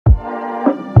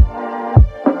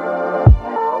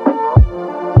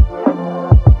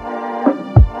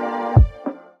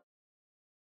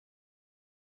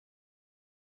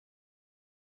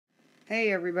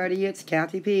Hey everybody, it's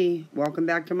Kathy P. Welcome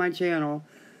back to my channel.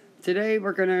 Today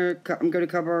I'm gonna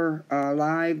cover a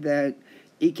live that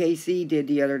EKC did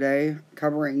the other day,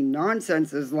 covering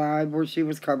Nonsense's live where she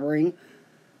was covering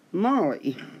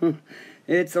Molly.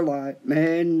 It's a lot,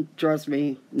 man. Trust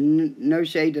me. No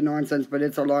shade to Nonsense, but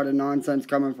it's a lot of nonsense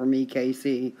coming from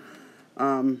EKC.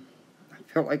 I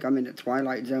feel like I'm in the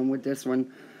Twilight Zone with this one.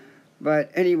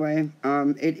 But anyway,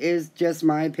 it is just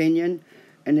my opinion.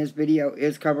 And this video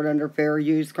is covered under fair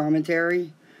use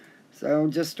commentary. So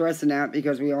just stressing that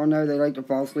because we all know they like to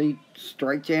falsely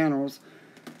strike channels.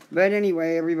 But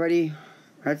anyway, everybody,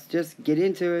 let's just get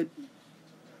into it.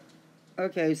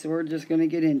 Okay, so we're just going to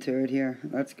get into it here.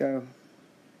 Let's go.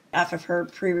 Off of her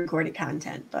pre-recorded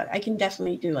content, but I can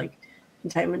definitely do like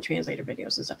entitlement translator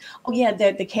videos and stuff. Oh yeah,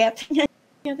 the cat thing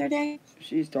the other day.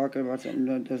 She's talking about something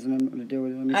that doesn't have nothing to do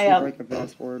with it. Let me see if I can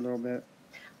fast forward a little bit.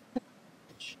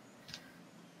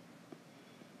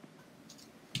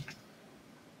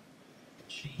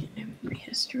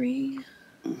 History.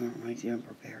 I don't like the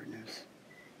unpreparedness.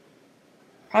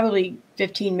 Probably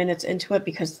 15 minutes into it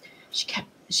because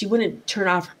she wouldn't turn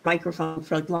off her microphone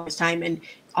for like the longest time, and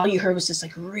all you heard was this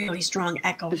like really strong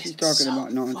echo. She's talking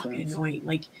about nonsense. Fucking annoying.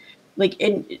 Like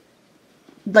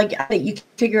you can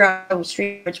figure out how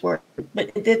StreamYards work,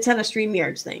 but it's on a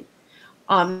StreamYards thing.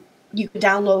 You can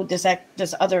download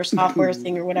this other software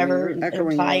thing or whatever and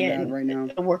apply it, and right now.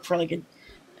 It'll work for like a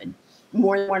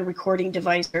more than one recording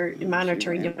device or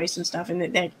monitoring device and stuff, and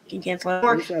that can cancel it.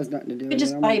 This has nothing to do with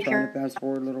it. I'm going to try to fast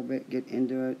forward a little bit, get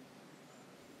into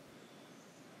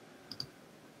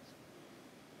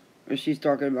it. She's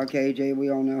talking about KJ.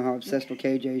 We all know how obsessed with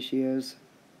KJ she is.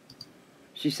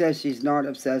 She says she's not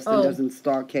obsessed and doesn't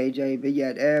stalk KJ, but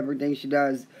yet everything she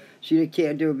does, she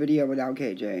can't do a video without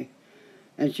KJ.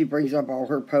 And she brings up all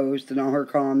her posts and all her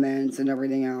comments and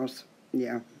everything else.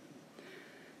 Yeah.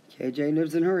 KJ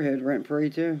lives in her head rent-free,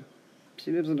 too. She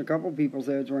lives in a couple people's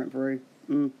heads rent-free.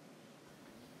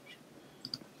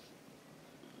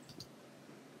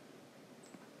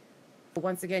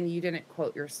 Once again, you didn't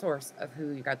quote your source of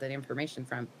who you got that information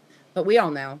from. But we all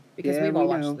know, because we've all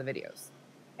watched the videos.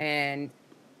 And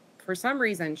for some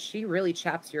reason, she really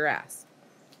chaps your ass.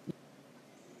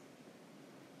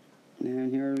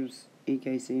 And here's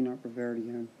EKC not prepared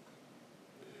again.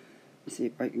 Let's see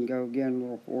if I can go again a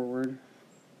little forward.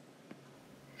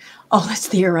 Oh, let's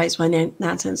theorize why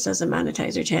Nonsense doesn't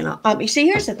monetize her channel. You see,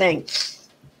 here's the thing.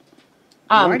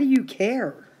 Why do you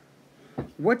care?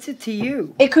 What's it to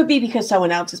you? It could be because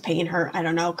someone else is paying her. I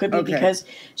don't know. It could be because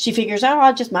she figures, oh,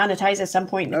 I'll just monetize at some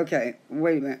point. Okay,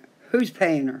 wait a minute. Who's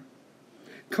paying her?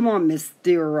 Come on, Miss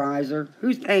Theorizer.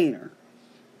 Who's paying her?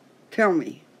 Tell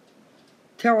me.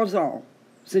 Tell us all,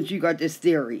 since you got this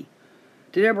theory.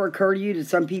 Did it ever occur to you that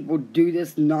some people do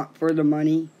this not for the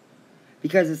money?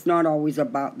 Because it's not always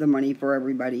about the money for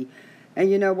everybody.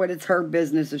 And you know what? It's her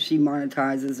business if she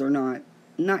monetizes or not.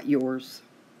 Not yours.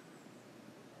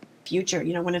 Future,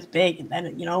 when it's big, and then,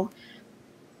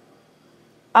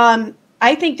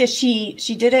 I think that she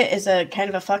did it as a kind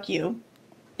of a fuck you.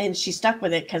 And she stuck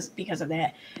with it because of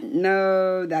that.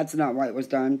 No, that's not why it was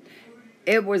done.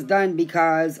 It was done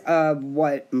because of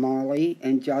what Molly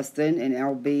and Justin and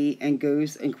LB and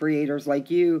Goose and creators like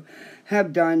you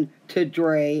have done to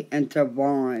Dre and to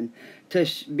Vaughn.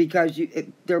 Because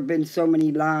there have been so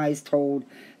many lies told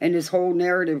and this whole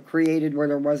narrative created where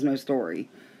there was no story.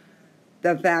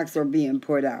 The facts are being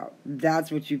put out.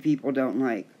 That's what you people don't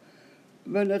like.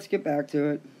 But let's get back to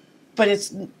it. But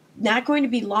it's not going to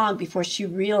be long before she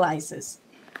realizes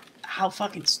how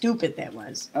fucking stupid that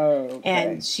was. Oh, okay.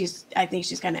 And I think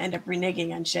she's going to end up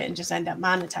reneging on shit and just end up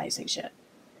monetizing shit.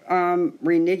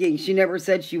 Reneging. She never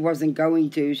said she wasn't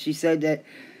going to. She said that,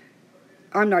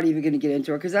 I'm not even going to get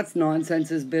into it because that's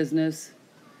Nonsense's business.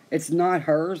 It's not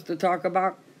hers to talk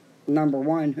about. Number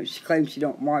one, she claims she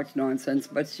don't watch Nonsense,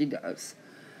 but she does.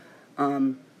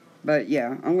 But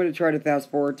yeah, I'm going to try to fast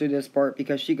forward through this part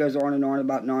because she goes on and on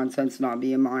about Nonsense not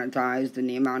being monetized and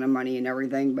the amount of money and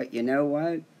everything. But you know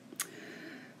what?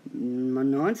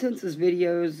 Nonsense's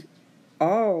videos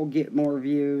all get more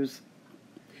views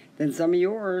than some of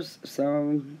yours.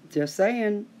 So, just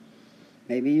saying.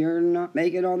 Maybe you're not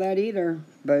making all that either.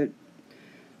 But,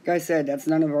 like I said, that's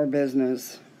none of our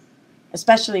business.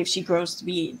 Especially if she grows to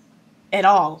be at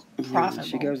all profitable.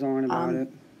 She goes on about it.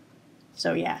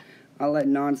 So, yeah. I'll let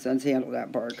Nonsense handle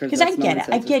that part. Because I get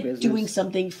it. I get business. Doing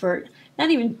something for,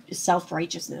 not even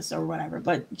self-righteousness or whatever,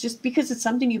 but just because it's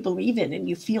something you believe in and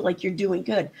you feel like you're doing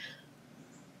good.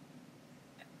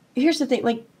 Here's the thing.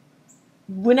 Like,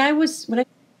 when I...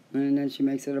 And then she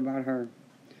makes it about her.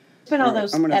 Spent all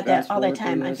that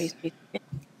time on Facebook.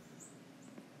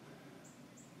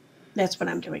 That's what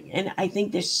I'm doing, and I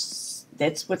think that's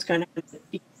what's going to happen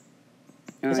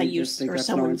because I used or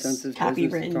someone's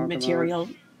copywritten material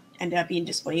ended up being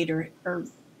displayed, or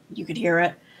you could hear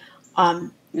it.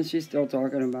 And she's still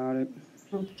talking about it.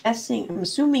 I'm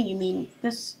assuming you mean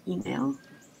this email.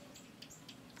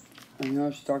 I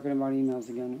know she's talking about emails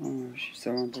again. Oh, she's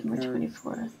so unprepared. September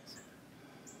 24th.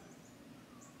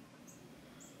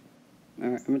 All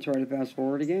right, I'm going to try to fast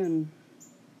forward again.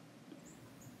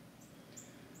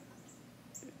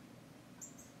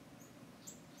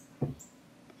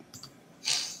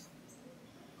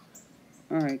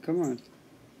 All right, come on.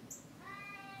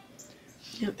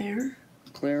 Not there.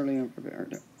 Clearly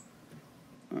unprepared.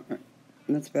 All right,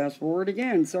 let's fast forward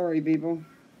again. Sorry, people.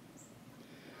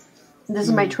 This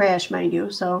is my trash, mind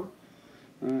you, so.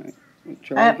 All right, we'll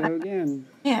try to go again.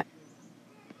 Yeah.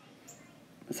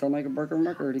 I sound like a broken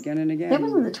record again and again. That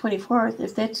wasn't the 24th,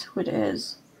 if that's who it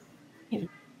is.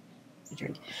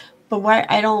 But why,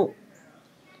 I don't,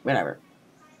 whatever.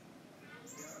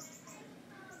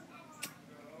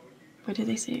 What did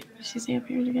they say? What did she say up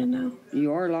here again now?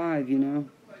 You are live, you know.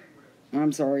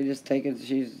 I'm sorry, just take it.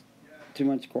 She's too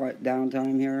much quiet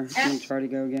downtime here. I'm going to try to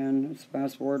go again. Let's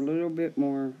fast forward a little bit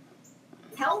more.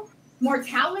 Health,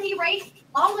 mortality rate,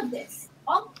 all of this.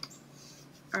 All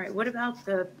right, what about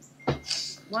the,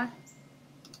 what?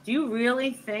 Do you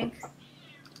really think,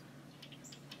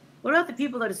 what about the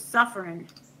people that are suffering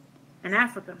in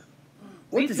Africa?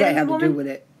 What does that have to do with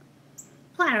it?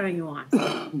 Planet are you on?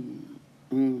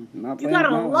 You got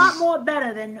a lot more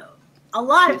better than a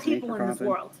lot of people in this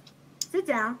world. Sit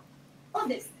down. All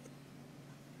this.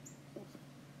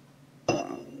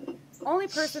 Only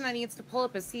person that needs to pull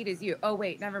up a seat is you. Oh,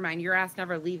 wait, never mind. Your ass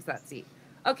never leaves that seat.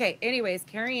 Okay, anyways,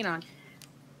 carrying on.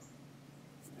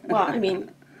 Well, I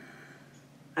mean,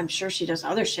 I'm sure she does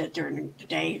other shit during the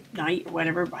day, night,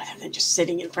 whatever, rather than just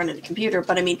sitting in front of the computer.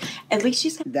 But I mean, at least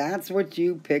she's... That's what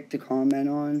you picked to comment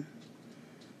on?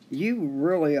 You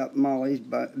really up Molly's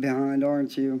butt behind,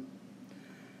 aren't you?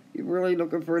 You're really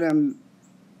looking for them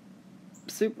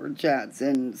super chats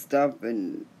and stuff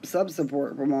and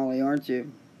sub-support for Molly, aren't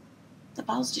you? The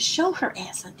balls to show her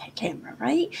ass on that camera,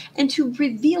 right? And to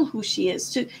reveal who she is,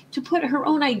 to put her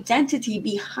own identity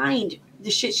behind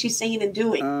the shit she's saying and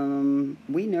doing.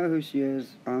 We know who she is.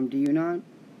 Do you not?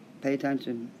 Pay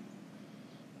attention.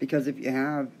 Because if you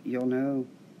have, you'll know.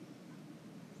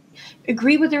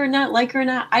 Agree with her or not, like her or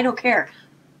not, I don't care.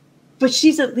 But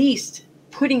she's at least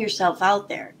putting herself out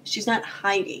there. She's not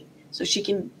hiding. So she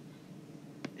can...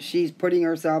 She's putting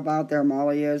herself out there,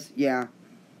 Molly is. Yeah.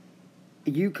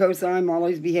 You co-sign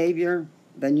Molly's behavior,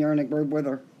 then you're in a group with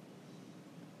her.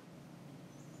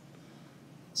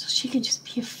 So she can just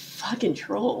be a fucking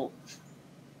troll.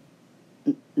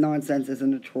 Nonsense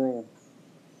isn't a troll.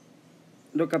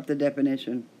 Look up the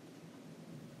definition.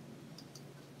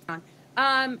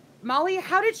 Molly,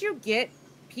 how did you get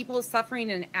people suffering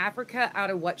in Africa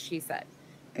out of what she said?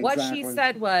 Exactly. What she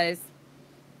said was,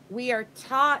 we are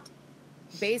taught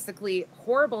basically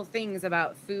horrible things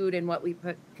about food and what we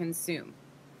consume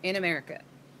in America.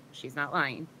 She's not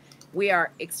lying. We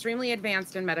are extremely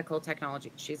advanced in medical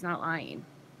technology. She's not lying.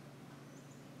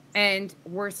 And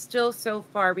we're still so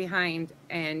far behind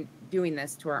and doing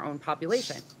this to our own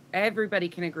population. Everybody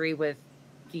can agree with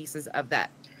pieces of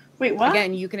that. Wait, what?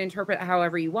 Again, you can interpret it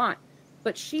however you want.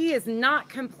 But she is not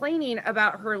complaining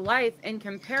about her life and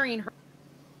comparing her.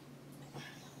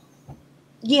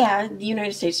 Yeah, the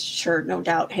United States, sure, no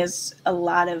doubt, has a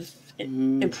lot of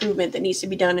improvement that needs to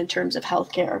be done in terms of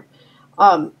healthcare.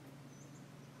 But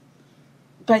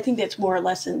I think that's more or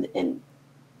less in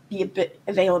the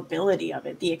availability of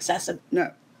it, the accessibility.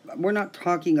 No, we're not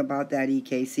talking about that,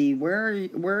 EKC. Where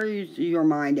is your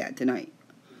mind at tonight?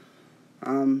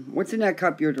 What's in that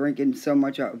cup you're drinking so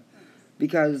much of?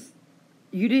 Because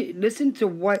you didn't listen to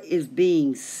what is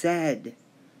being said.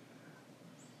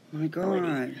 My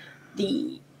God.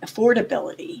 The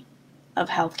affordability of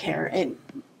healthcare. And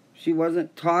she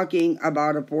wasn't talking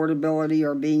about affordability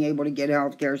or being able to get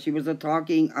healthcare. She was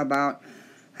talking about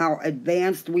how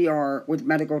advanced we are with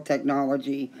medical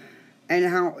technology and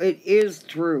how it is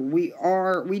true.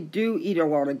 We do eat a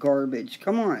lot of garbage.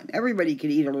 Come on. Everybody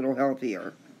could eat a little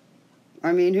healthier.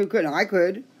 I mean, who couldn't? I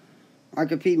could. I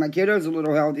could feed my kiddos a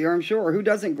little healthier, I'm sure. Who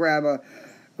doesn't grab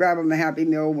them a Happy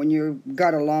Meal when you've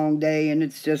got a long day and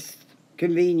it's just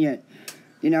convenient,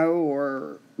 you know,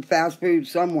 or fast food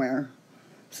somewhere.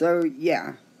 So,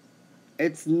 yeah.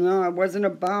 It wasn't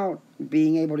about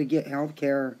being able to get health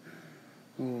care.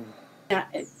 Not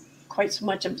quite so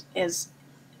much as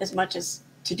much as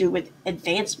to do with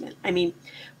advancement. I mean,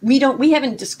 we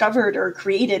haven't discovered or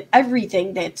created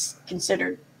everything that's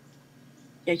considered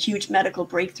a huge medical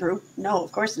breakthrough. No,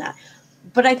 of course not.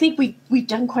 But I think we've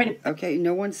done quite a. Okay,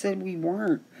 no one said we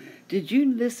weren't. Did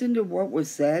you listen to what was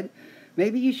said?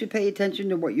 Maybe you should pay attention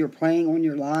to what you're playing on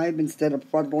your live instead of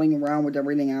fuddling around with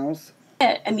everything else.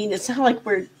 I mean, it's not like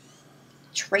we're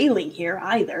trailing here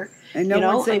either. And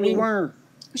no one said we were.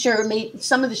 Sure,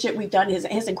 some of the shit we've done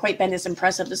hasn't quite been as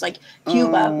impressive as like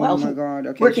Cuba. Oh my God!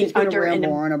 Okay, working she's gonna under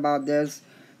ramble on about this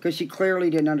because she clearly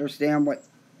didn't understand what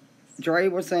Dre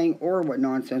was saying or what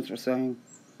Nonsense was saying.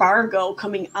 Embargo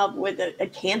coming up with a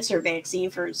cancer vaccine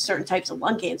for certain types of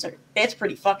lung cancer. That's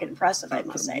pretty fucking impressive, I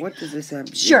must say. What does this have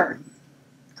to do? Sure,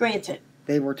 granted.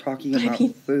 They were talking about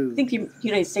food. I think the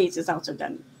United States has also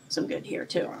done some good here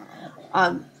too.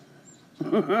 Wow.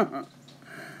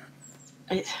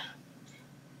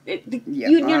 The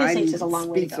United States is a long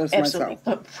way to go, absolutely.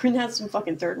 But we're not some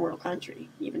fucking third world country,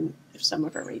 even if some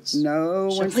of our rates. No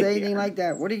one said anything like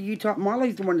that. What did you talk?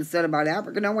 Molly's the one that said about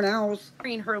Africa, no one else.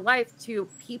 Her life to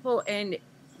people in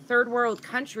third world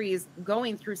countries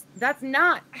going through. That's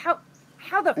not how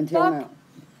the Until fuck. Now.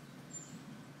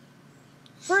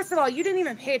 First of all, you didn't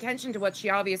even pay attention to what she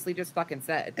obviously just fucking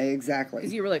said. Exactly.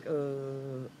 Because you were like,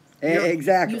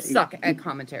 exactly. You suck at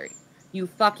commentary. You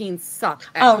fucking suck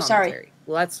at commentary. Sorry.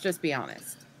 Let's just be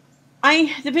honest.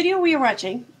 The video we are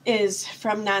watching is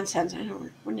from Nonsense. I don't know,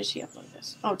 when did she upload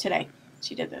this? Oh, today.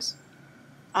 She did this.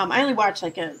 I only watched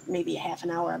like maybe a half an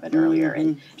hour of it earlier,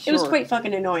 and it was quite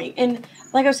fucking annoying. And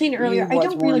like I was saying earlier, I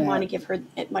don't really want to give her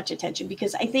much attention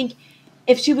because I think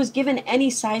if she was given any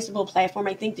sizable platform,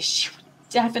 I think that she would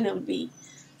definitely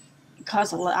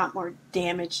cause a lot more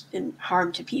damage and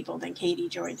harm to people than Katie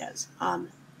Joy does.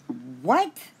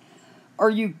 What? Are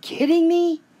you kidding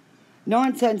me?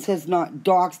 Nonsense has not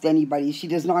doxed anybody. She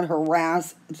does not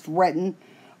harass, threaten.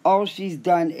 All she's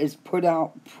done is put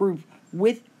out proof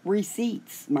with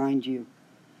receipts, mind you.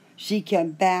 She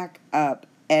can back up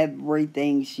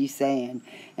everything she's saying.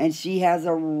 And she has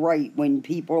a right when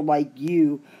people like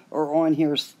you are on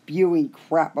here spewing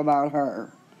crap about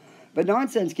her. But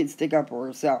Nonsense can stick up for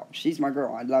herself. She's my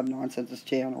girl. I love Nonsense's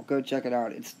channel. Go check it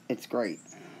out. It's great.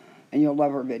 And you'll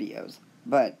love her videos.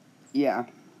 But, yeah.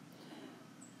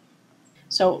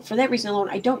 So, for that reason alone,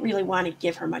 I don't really want to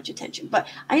give her much attention. But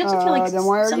I also feel like then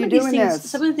why are you doing this?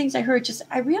 Some of the things I heard,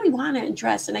 I really want to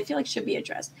address, and I feel like should be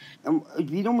addressed. If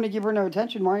you don't want to give her no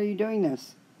attention, why are you doing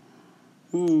this?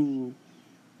 You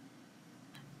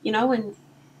know, and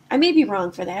I may be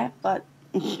wrong for that, but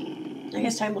I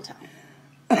guess time will tell.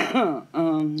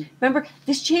 Remember,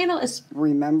 this channel is...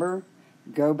 Remember,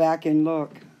 go back and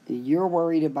look. You're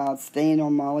worried about staying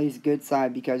on Molly's good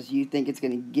side because you think it's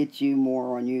going to get you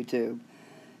more on YouTube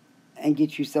and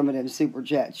get you some of them super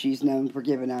chats she's known for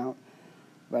giving out.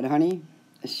 But, honey,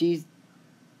 she's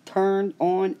turned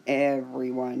on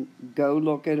everyone. Go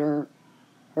look at her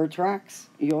tracks.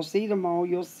 You'll see them all.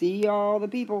 You'll see all the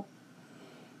people.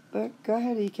 But go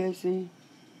ahead, EKC.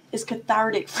 It's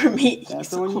cathartic for me.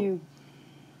 That's on you.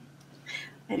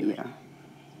 Anyway. Yeah.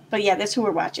 But yeah, that's who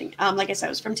we're watching. Like I said, it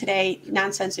was from today,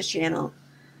 Nonsense's channel.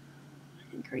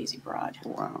 Crazy broad.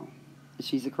 Wow.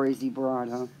 She's a crazy broad,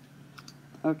 huh?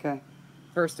 Okay.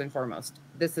 First and foremost,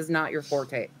 this is not your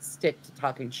forte. Stick to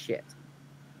talking shit.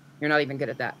 You're not even good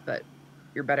at that, but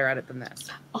you're better at it than this.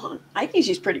 I think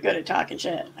she's pretty good at talking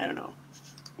shit. I don't know.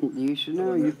 You should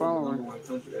know. You follow her. Man.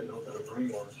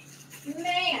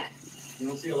 You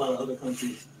don't see a lot of other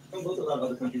countries. You don't go to a lot of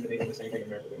other countries that they do the same thing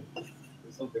America do.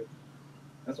 It's so different.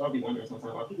 That's why I be wondering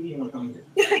sometimes why people even want to come here.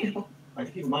 I know.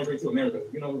 Like people migrate to America,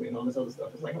 you know, and all this other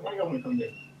stuff. It's like, why y'all want to come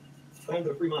here? Time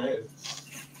to free my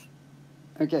ass.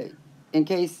 Okay, in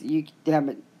case you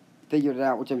haven't figured it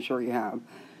out, which I'm sure you have,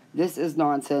 this is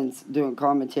Nonsense doing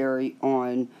commentary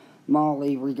on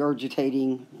Molly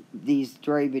regurgitating these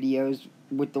Dre videos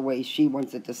with the way she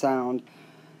wants it to sound.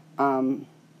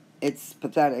 It's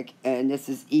pathetic, and this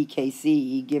is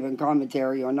EKC giving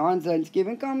commentary on Nonsense,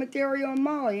 giving commentary on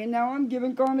Molly, and now I'm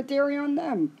giving commentary on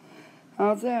them.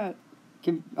 How's that?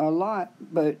 A lot,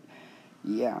 but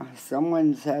yeah,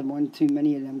 someone's had one too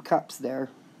many of them cups there.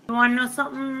 You want to know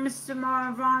something, Mr.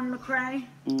 Marvin McRae?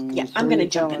 Yeah, I'm going to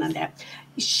jump in on that.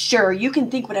 Sure, you can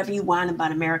think whatever you want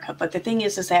about America, but the thing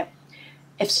is that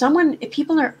if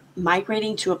people are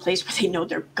migrating to a place where they know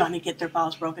they're going to get their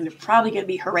balls broken, they're probably going to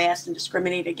be harassed and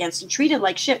discriminated against and treated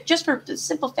like shit just for the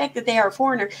simple fact that they are a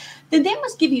foreigner, then that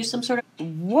must give you some sort of...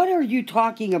 What are you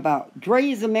talking about? Dre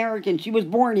is American. She was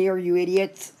born here, you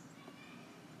idiots.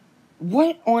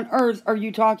 What on earth are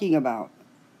you talking about?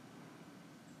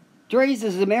 Dre's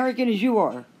as American as you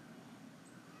are.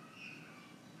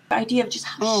 Idea of just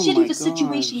how shitty of a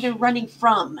situation they're running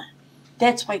from.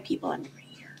 That's why people emigrate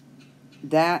here.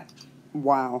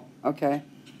 Wow. Okay.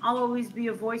 I'll always be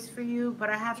a voice for you, but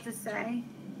I have to say,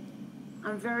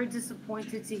 I'm very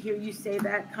disappointed to hear you say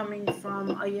that coming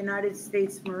from a United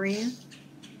States Marine.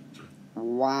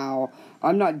 Wow.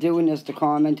 I'm not doing this to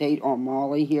commentate on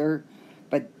Molly here,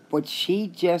 but what she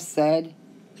just said,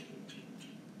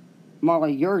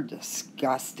 Molly, you're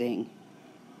disgusting.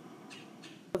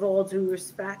 With all due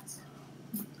respect.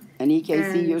 And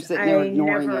EKC, you're sitting there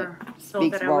ignoring it. I never thought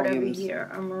Speaks that I would ever volumes.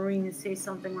 hear a Marine say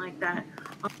something like that.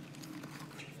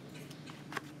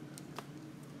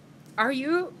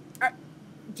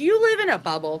 Do you live in a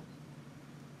bubble?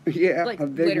 Yeah, Like, a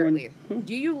big literally. one.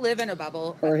 Do you live in a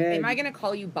bubble? Her head. Am I going to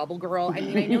call you bubble girl? I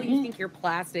mean, I know you think you're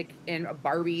plastic and a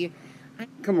Barbie.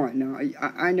 Come on now.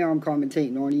 I know I'm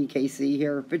commentating on EKC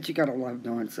here, but you gotta love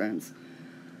nonsense.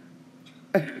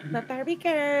 The Barbie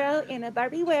girl in a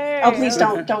Barbie world. Oh, please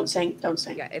don't sing. Don't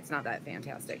sing. Yeah, it's not that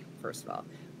fantastic, first of all.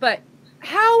 But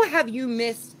how have you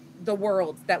missed the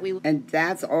world that we... And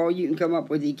that's all you can come up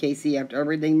with, EKC, after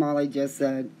everything Molly just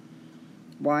said.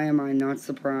 Why am I not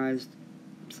surprised?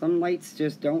 Some lights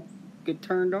just don't get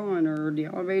turned on, or the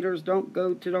elevators don't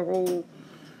go to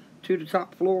the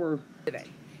top floor.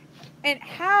 And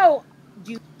how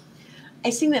do you... I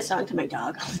sing that song to my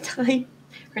dog all the time.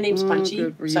 Her name's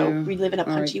Punchy, so we live in a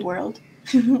punchy world.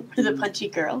 We're the punchy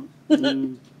girl.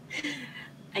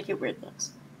 I get weird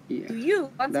looks. Yeah. Do you,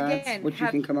 once That's again, what you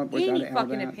have can come up with any out of all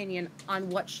fucking that. opinion on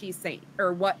what she's saying,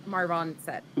 or what Marvon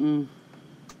said? His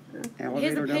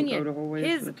Elevator don't go the whole opinion, way to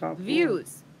his the top floor.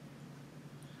 views.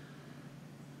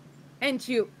 And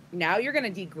now you're going to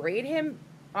degrade him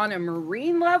on a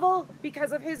Marine level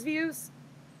because of his views?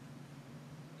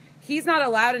 He's not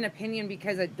allowed an opinion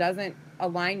because it doesn't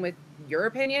align with your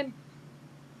opinion?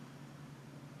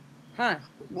 Huh.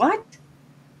 What?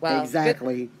 Well,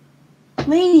 Exactly.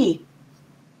 Lady,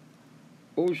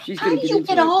 Oh, she's how going do to get you into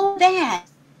get it. all of that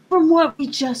from what we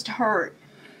just heard?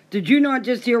 Did you not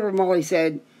just hear what Molly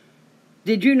said?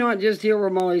 Did you not just hear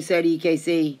what Molly said,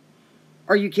 EKC?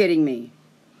 Are you kidding me?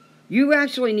 You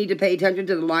actually need to pay attention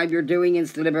to the live you're doing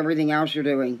instead of everything else you're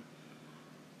doing.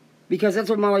 Because that's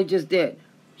what Molly just did.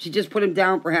 She just put him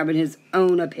down for having his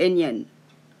own opinion.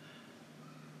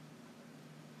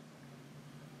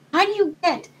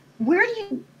 Where do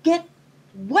you get,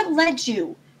 what led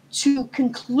you to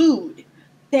conclude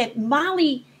that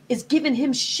Molly is giving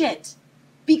him shit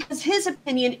because his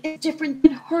opinion is different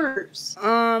than hers?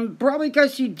 Probably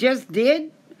because she just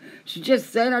did. She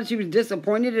just said how she was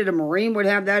disappointed that a Marine would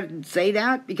have say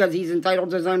that because he's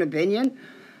entitled to his own opinion.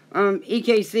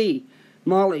 EKC,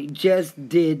 Molly just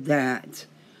did that.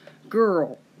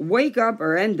 Girl, wake up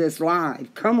or end this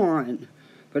live. Come on.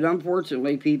 But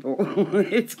unfortunately, people,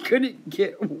 it's going to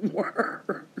get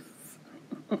worse.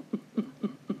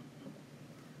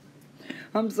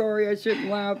 I'm sorry, I shouldn't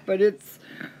laugh, but it's...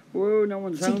 Whoa, no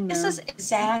one's home now. This is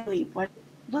exactly what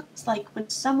it looks like when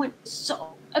someone is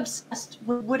so obsessed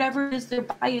with whatever it is their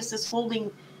bias is holding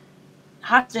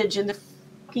hostage in their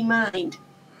fucking mind.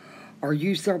 Are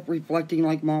you self-reflecting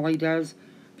like Molly does?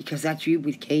 Because that's you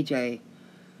with KJ.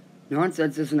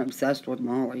 Nonsense isn't obsessed with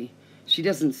Molly. She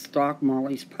doesn't stalk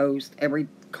Molly's post, every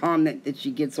comment that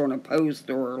she gets on a post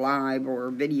or live or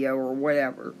a video or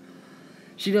whatever.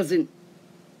 She hasn't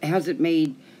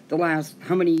made the last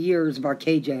how many years about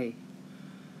KJ.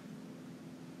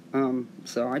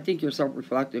 So I think you're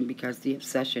self-reflecting because the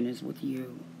obsession is with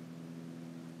you.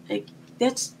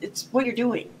 It's what you're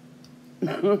doing.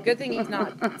 Good thing he's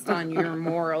not based on your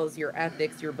morals, your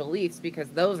ethics, your beliefs, because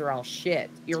those are all shit.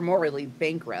 You're morally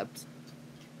bankrupt.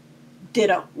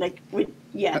 Ditto.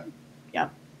 Yeah.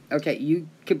 Okay, you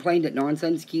complain that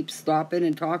nonsense keeps stopping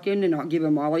and talking and not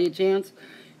giving Molly a chance.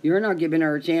 You're not giving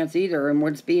her a chance either, and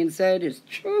what's being said is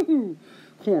true.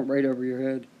 Come on, right over your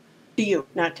head. To you,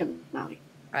 not to Molly.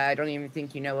 I don't even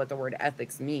think you know what the word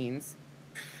ethics means.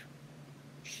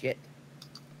 Shit.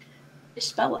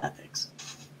 Spell ethics.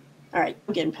 All right,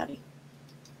 I'm getting petty.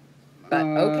 But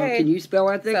okay. Can you spell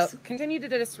ethics? So continue to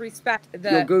disrespect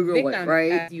the You'll Google victim it,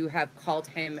 right? as you have called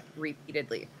him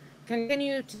repeatedly.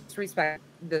 Continue to disrespect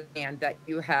the man that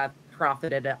you have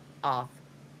profited off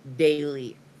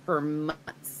daily for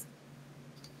months.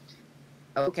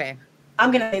 Okay.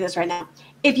 I'm going to say this right now.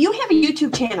 If you have a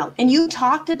YouTube channel and you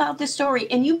talked about this story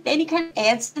and you any kind of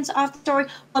AdSense off the story,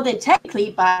 well, then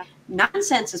technically, by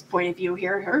Nonsense's point of view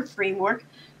here, her framework,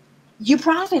 you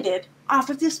profited off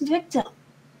of this victim.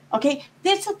 Okay?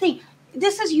 That's the thing.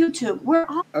 This is YouTube. We're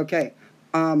all... Okay.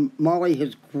 Molly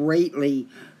has greatly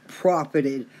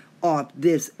profited off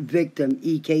this victim,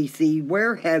 EKC.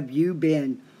 Where have you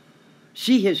been?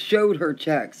 She has showed her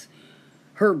checks,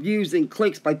 her views and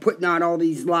clicks by putting out all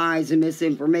these lies and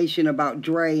misinformation about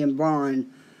Dre and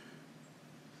Vaughn.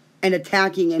 and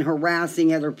attacking and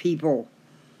harassing other people,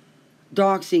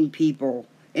 doxing people,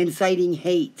 inciting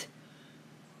hate.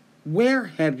 Where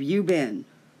have you been?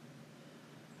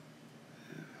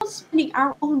 Spending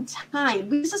our own time.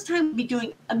 Because this time we'd be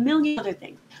doing a million other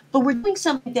things, but we're doing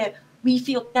something that we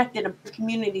feel connected in the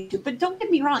community to. But don't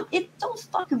get me wrong, it don't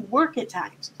fucking work at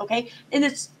times, okay? And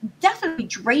it's definitely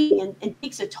draining and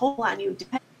takes a toll on you.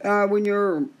 When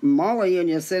you're Molly and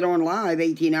you sit on live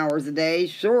 18 hours a day,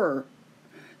 sure.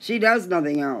 She does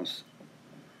nothing else.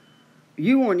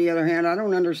 You, on the other hand, I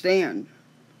don't understand.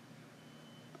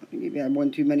 You've had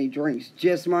one too many drinks.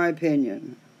 Just my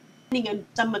opinion. On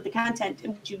some of the content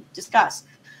in which you discuss.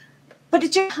 But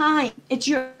it's your time, it's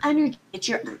your energy, it's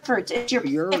your efforts, it's your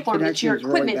platform, it's your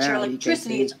equipment, it's your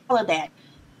electricity, it's all of that.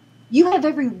 You have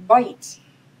every right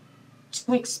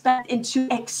to expect and to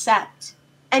accept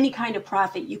any kind of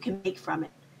profit you can make from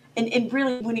it. And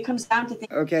really, when it comes down to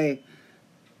things... Okay,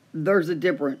 there's a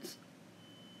difference.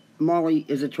 Molly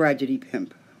is a tragedy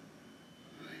pimp.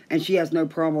 And she has no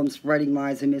problem spreading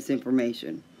lies and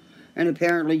misinformation. And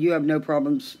apparently you have no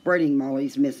problem spreading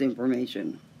Molly's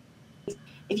misinformation.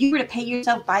 If you were to pay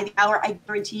yourself by the hour, I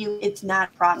guarantee you it's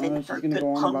not profit. She's going to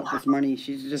go on about this money.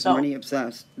 She's just money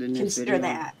obsessed. In this consider video.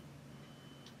 that.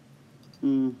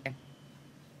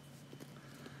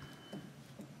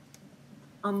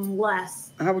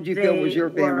 Unless how would you feel was your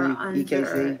family, under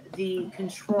EKC? the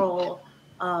control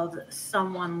of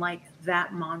someone like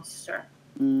that monster.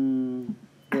 The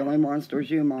only monster is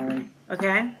you, Molly.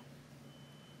 Okay?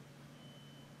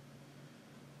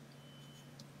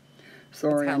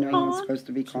 Sorry, I know you're not supposed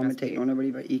to be commentating on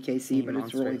nobody but EKC, but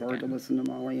it's really hard to listen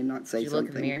to Molly and not say something. Look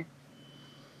in the mirror.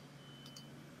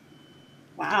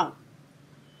 Wow.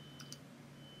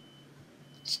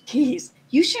 Jeez.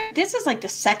 You sure this is like the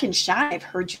second shot I've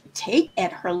heard you take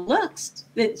at her looks.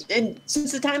 And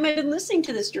since the time I've been listening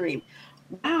to this stream.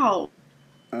 Wow.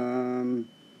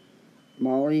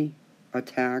 Molly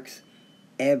attacks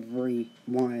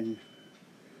everyone.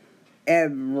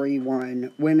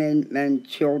 Everyone. Women, men,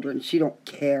 children. She don't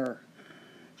care.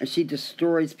 And she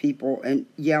destroys people and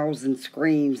yells and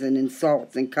screams and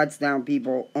insults and cuts down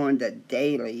people on the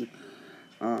daily.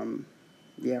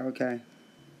 Yeah, okay.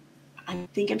 I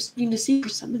think I'm starting to see where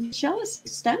some of the jealousy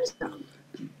stems from.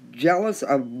 Jealous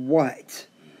of what?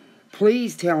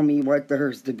 Please tell me what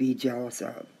there's to be jealous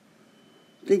of.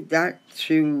 I think that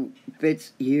shoe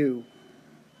fits you.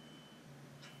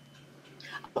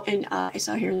 And I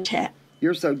saw here in the chat.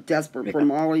 You're so desperate for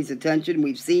Molly's attention.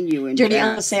 We've seen you in Dirty chat.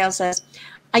 Uncle Sal says,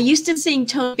 I used to sing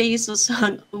Tone Basil's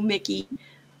song, Oh Mickey,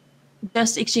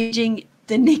 just exchanging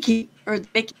the Nicky or the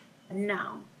Mickey.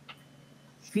 No.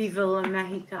 Viva la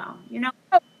Mexico. You know?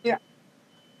 Yeah.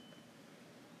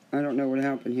 I don't know what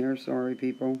happened here. Sorry,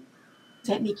 people. Does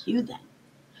that make you then?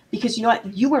 Because you know what?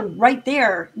 You were right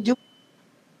there. Let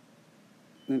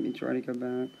me try to go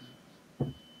back.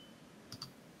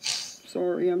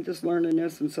 Sorry, I'm just learning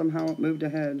this and somehow it moved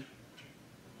ahead.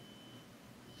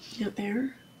 Out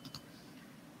there.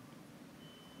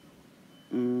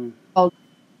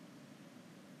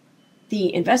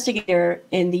 The investigator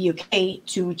in the UK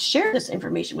to share this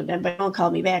information with them, but don't call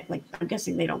me back. Like, I'm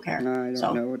guessing they don't care. I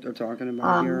don't know what they're talking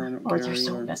about here. I don't or care there's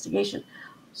still either. investigation.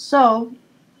 So,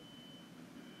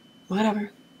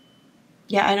 whatever.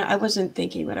 Yeah, I wasn't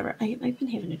thinking whatever. I've been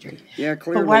having a drink. Yeah,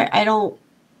 clearly. But why I don't.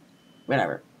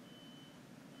 Whatever.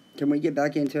 Can we get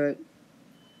back into it?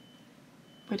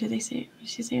 What did they say? What did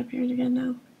she say up here again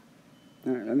now?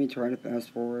 All right, let me try to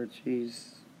fast forward.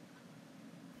 She's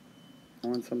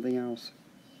on something else.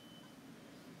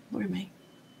 Where am I?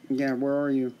 Yeah, where are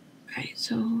you? All right,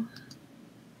 so.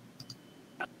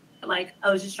 Like,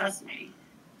 oh, just trust me.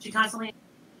 She constantly.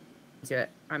 To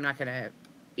it. I'm not gonna,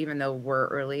 even though we're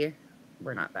early,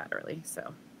 we're not that early.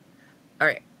 So, all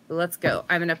right, let's go.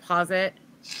 I'm gonna pause it.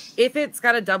 If it's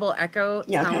got a double echo,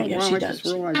 Yeah, okay, yeah, she does.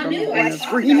 I knew I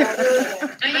saw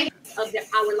that.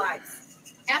 Of our lives.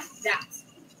 F that.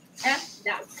 F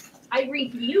that. I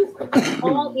refuse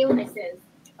all illnesses.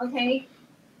 Okay?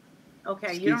 Okay,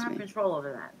 Excuse you don't have me. control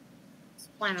over that. It's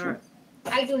planet Earth.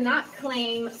 I do not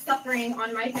claim suffering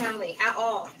on my family at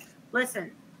all.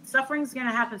 Listen, suffering's going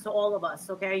to happen to all of us,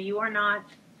 okay? You are not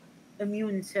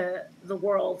immune to the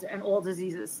world and all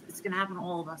diseases. It's going to happen to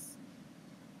all of us.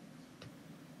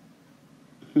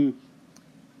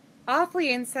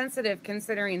 awfully insensitive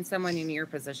considering someone in your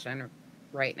position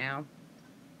right now.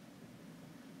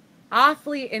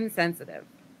 Awfully insensitive.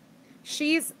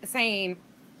 She's saying,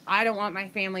 I don't want my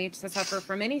family to suffer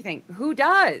from anything. Who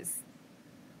does?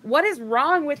 What is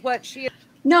wrong with what she is?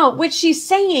 No, what she's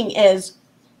saying is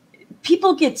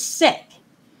people get sick,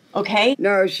 okay?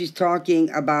 No, she's talking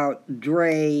about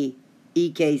Dre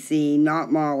EKC,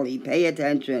 not Molly. Pay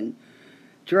attention.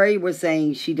 Dre was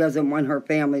saying she doesn't want her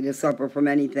family to suffer from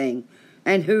anything.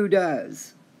 And who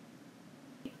does?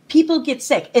 People get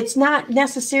sick. It's not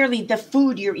necessarily the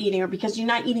food you're eating or because you're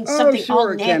not eating something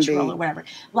all natural or whatever.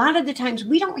 A lot of the times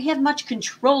we don't have much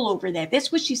control over that.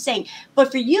 That's what she's saying.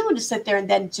 But for you to sit there and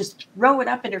then just throw it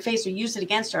up in her face or use it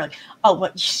against her, like, oh,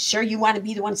 what, sure you want to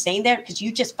be the one saying that because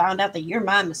you just found out that your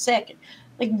mom is sick.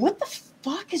 Like, what the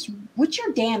fuck what's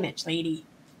your damage, lady?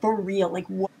 For real. Like,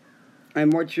 what?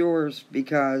 And what's yours?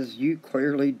 Because you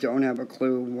clearly don't have a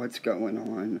clue what's going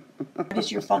on. What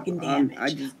is your fucking damage? I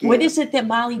just can't. What is it that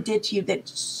Molly did to you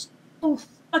that's so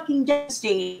fucking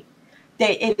devastating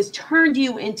that it has turned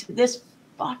you into this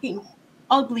fucking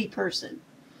ugly person?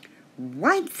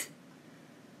 What?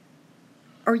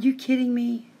 Are you kidding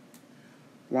me?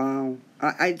 Wow.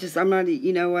 I'm not,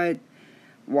 you know what?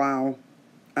 Wow.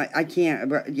 I can't,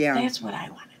 but yeah. That's what I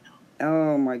want to know.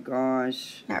 Oh my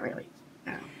gosh. Not really.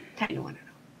 No. Kind of want to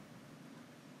know.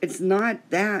 It's not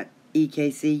that,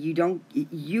 EKC.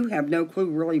 You have no clue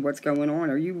really what's going on.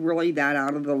 Are you really that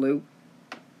out of the loop?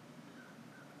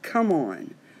 Come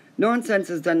on. Nonsense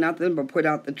has done nothing but put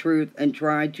out the truth and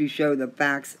try to show the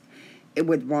facts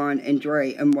with Vaughn and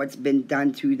Dre and what's been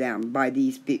done to them by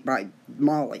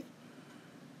Molly.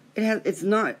 It's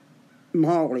not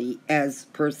Molly as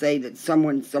per se that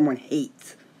someone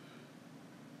hates.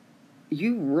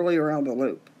 You really are out of the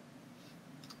loop.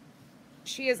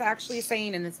 She is actually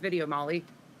saying in this video, Molly,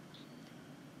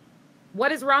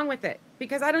 what is wrong with it?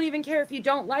 Because I don't even care if you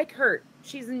don't like her.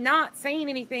 She's not saying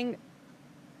anything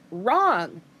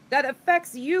wrong that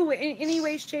affects you in any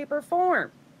way, shape, or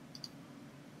form.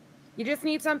 You just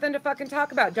need something to fucking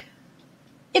talk about.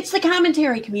 It's the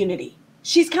commentary community.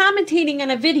 She's commentating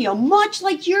on a video, much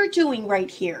like you're doing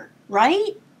right here,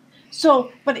 right?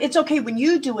 So, but it's okay when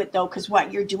you do it, though, because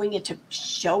what, you're doing it to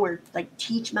show or, like,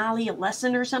 teach Molly a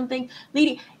lesson or something?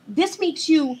 Lady, this makes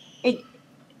you,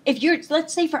 if you're,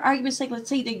 let's say for argument's sake, let's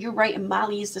say that you're right and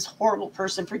Molly is this horrible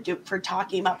person for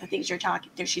talking about the things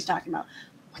she's talking about.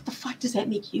 What the fuck does that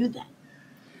make you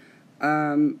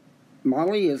then?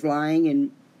 Molly is lying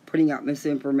and putting out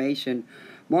misinformation.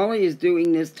 Molly is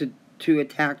doing this to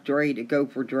attack Dre, to go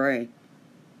for Dre.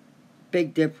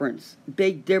 Big difference.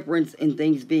 Big difference in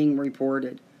things being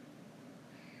reported.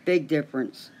 Big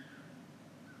difference.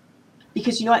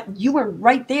 Because you know what? You were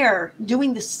right there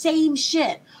doing the same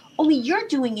shit. Only you're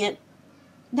doing it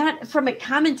not from a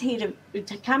commentary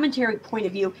point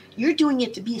of view. You're doing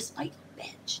it to be a spiteful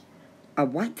bitch. A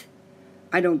what?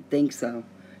 I don't think so.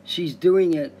 She's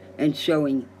doing it and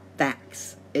showing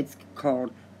facts. It's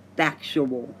called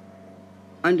factual.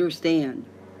 Understand.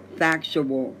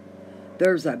 Factual.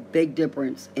 There's a big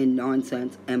difference in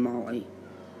Nonsense and Molly.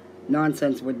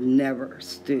 Nonsense would never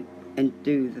stoop and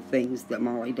do the things that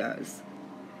Molly does.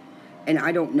 And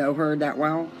I don't know her that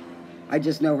well. I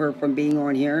just know her from being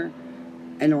on here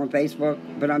and on Facebook.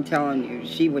 But I'm telling you,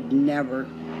 she would never,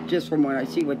 just from what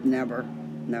she would never,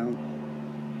 no.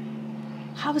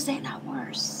 How is that not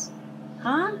worse?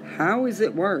 Huh? How is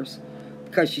it worse?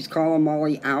 Because she's calling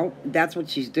Molly out? That's what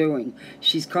she's doing.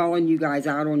 She's calling you guys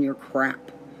out on your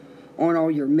crap. On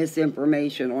all your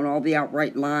misinformation, on all the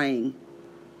outright lying.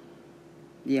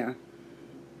 Yeah.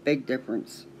 Big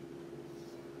difference.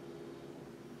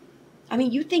 I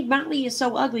mean, you think Molly is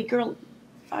so ugly, girl.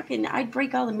 Fucking, I'd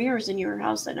break all the mirrors in your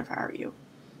house then if I were you.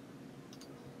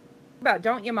 About,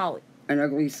 don't you, Molly? An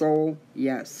ugly soul?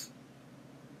 Yes.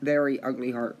 Very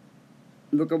ugly heart.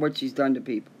 Look at what she's done to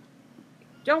people.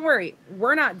 Don't worry.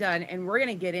 We're not done, and we're going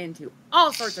to get into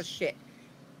all sorts of shit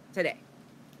today.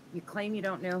 You claim you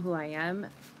don't know who I am?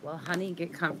 Well, honey,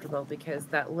 get comfortable because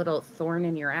that little thorn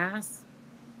in your ass,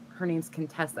 her name's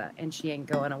Contessa, and she ain't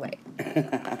going away.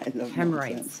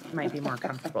 Hemorrhoids might be more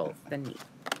comfortable than me.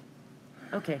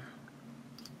 Okay.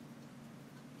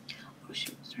 Oh,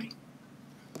 shoot, sorry.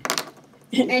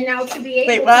 And now to be able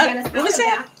Wait, to what? get us out What was of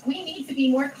that? we need to be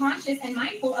more conscious and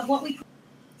mindful of what we...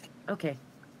 Okay.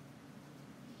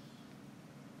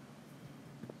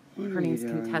 Her name's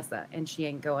Contessa, and she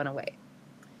ain't going away.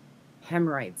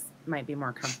 Hemorrhoids might be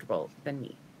more comfortable than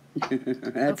me.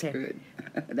 That's okay. Good.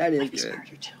 That is good.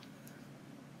 Smarter too.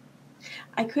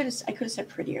 I could have said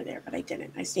prettier there, but I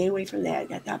didn't. I stayed away from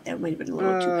that. I thought that might have been a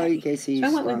little too petty. EKC,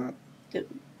 so I went with the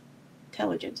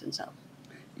intelligence and stuff.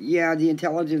 Yeah, the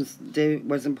intelligence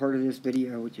wasn't part of this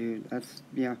video with you. That's,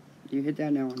 yeah, you hit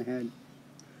that nail on the head.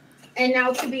 And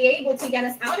now to be able to get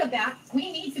us out of that,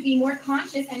 we need to be more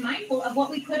conscious and mindful of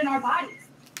what we put in our bodies.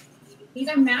 These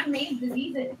are man-made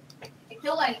diseases. I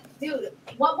feel like, dude,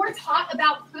 what we're taught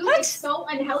about food is so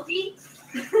unhealthy.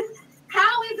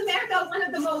 How is America one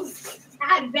of the most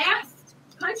advanced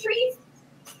countries,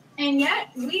 and yet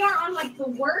we are on like the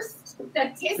worst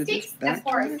statistics as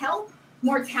far as health,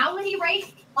 mortality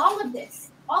rate, all of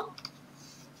this. All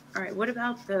right, what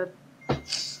about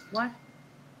what?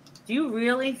 Do you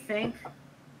really think?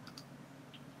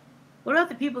 What about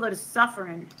the people that are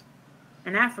suffering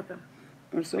in Africa?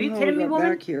 So are you kidding me, woman?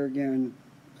 Back here again.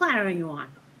 What planet are you on?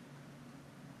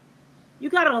 You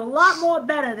got it a lot more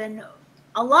better than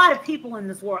a lot of people in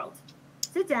this world.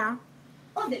 Sit down.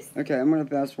 of this. Okay, I'm going to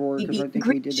fast forward because I think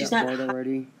we did that part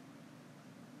already.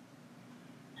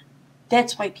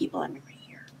 That's why people emigrate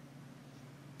here.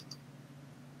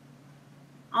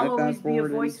 I'll always be a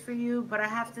voice for you, but I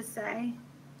have to say,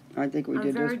 I think we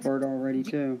did this part already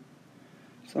too.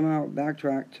 Somehow it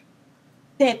backtracked.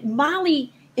 That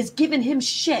Molly is giving him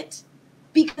shit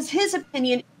because his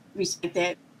opinion respect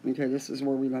that. Okay, this is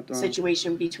where we left off.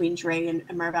 Situation between Dre and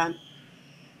Marvin.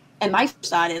 And my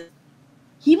first thought is,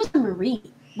 he was a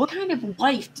Marine. What kind of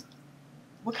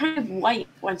wife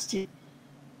wants to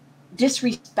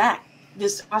disrespect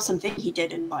this awesome thing he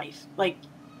did in life? Like,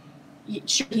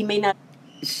 sure, he may not.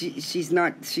 She's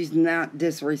not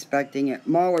disrespecting it.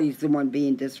 Molly's the one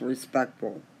being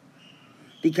disrespectful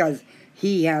because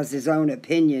he has his own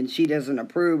opinion. She doesn't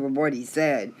approve of what he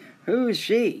said. Who is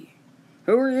she?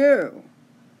 Who are you?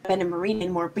 Been a Marine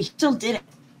anymore, but he still did it.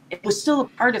 It was still a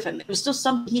part of him. It was still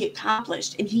something he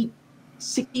accomplished, and he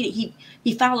succeeded.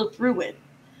 He followed through it,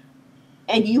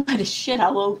 and you had to shit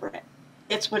all over it.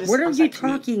 That's what. What are you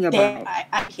talking about?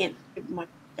 I can't.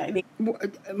 I mean,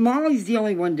 Molly's the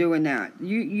only one doing that.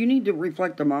 You need to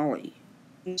reflect to Molly.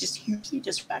 Just hugely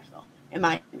disrespectful, in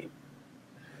my opinion.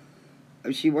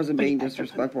 She wasn't being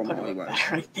disrespectful. Molly was.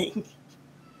 I think.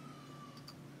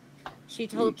 She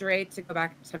told Dre to go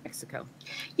back to Mexico.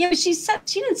 Yeah, but she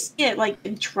didn't say it like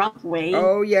in Trump way.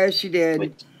 Oh yeah, she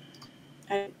did.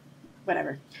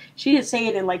 Whatever. She didn't say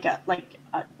it in like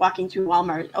walking through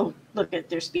Walmart. Oh, look at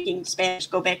they're speaking Spanish.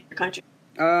 Go back to your country.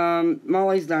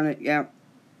 Molly's done it. Yeah.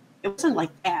 It wasn't like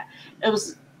that. It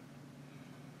was.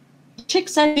 Chick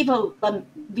said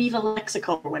Viva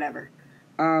Mexico or whatever.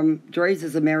 Dre's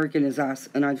as American as us,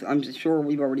 and I'm sure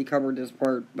we've already covered this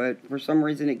part, but for some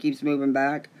reason it keeps moving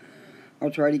back. I'll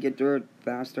try to get through it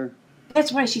faster.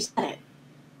 That's why she said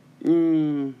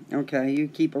it. Okay, you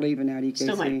keep believing that, EKC.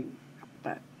 Still might,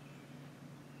 but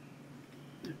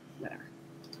whatever.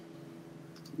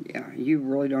 Yeah, you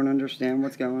really don't understand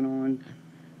what's going on.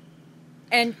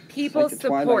 And people like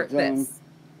support this.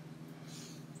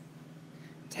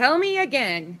 Tell me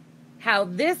again how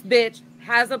this bitch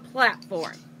has a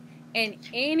platform and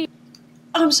any.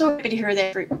 I'm so happy to hear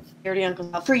that for your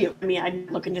uncle. For you. I mean, I'm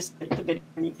looking to the video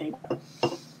or anything.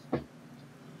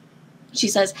 She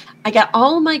says, I got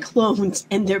all my clones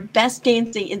and their best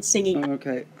dancing and singing.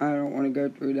 Okay, I don't want to go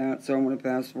through that, so I'm going to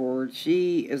fast forward.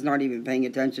 She is not even paying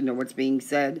attention to what's being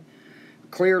said.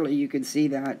 Clearly, you can see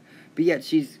that. But yet,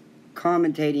 she's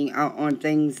commentating out on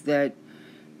things that,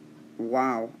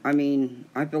 wow. I mean,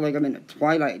 I feel like I'm in a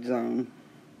Twilight Zone.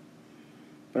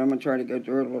 But I'm going to try to go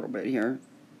through it a little bit here.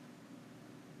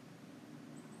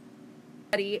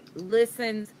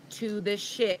 Listens to the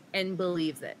shit and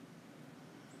believes it.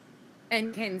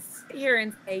 And can sit here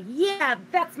and say, yeah,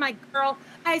 that's my girl.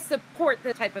 I support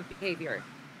this type of behavior.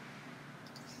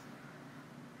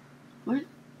 What?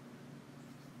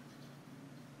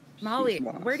 Molly,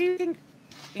 where do you think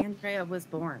Andrea was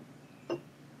born?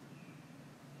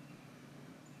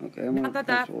 Okay, not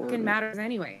that fucking matters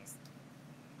anyways.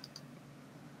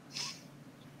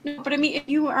 No, but I mean, if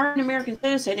you are an American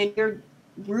citizen and you're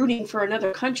rooting for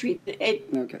another country,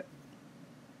 okay.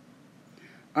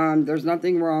 There's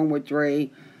nothing wrong with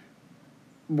Dre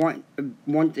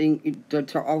wanting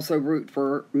to also root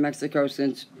for Mexico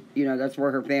since, you know, that's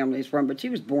where her family is from. But she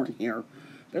was born here.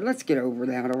 But let's get over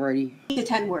that already. 8 to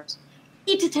 10 words.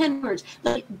 8 to 10 words.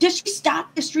 Like, just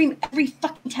stop the stream every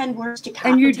fucking 10 words to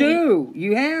commentate. And you do.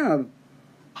 You have.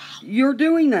 You're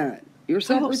doing that. You're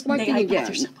self-reflecting again.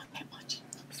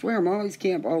 I swear, Molly's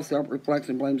camp all self-reflects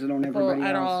and blames it on everybody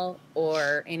at else. all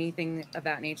or anything of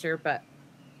that nature, but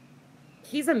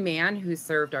he's a man who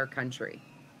served our country.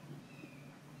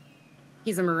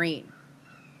 He's a Marine.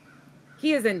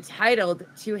 He is entitled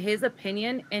to his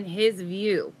opinion and his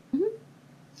view. Mm-hmm.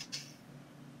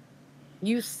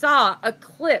 You saw a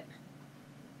clip.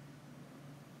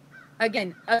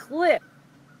 Again, a clip.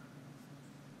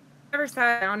 Never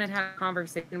sat down and had a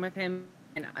conversation with him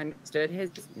and understood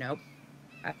his nope.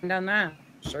 I haven't done that.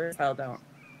 Sure as hell don't.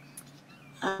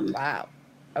 Wow.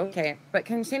 Okay, but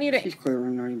continue to. She's clearly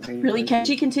not even paying Really? Can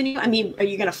she continue? I mean, are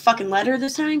you going to fucking let her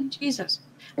this time? Jesus.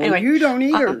 Well, anyway, you don't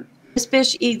either. This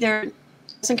bitch either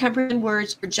doesn't comprehend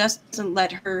words or just doesn't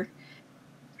let her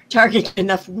Target get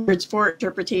enough words for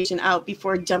interpretation out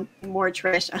before dumping more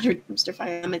trash on her dumpster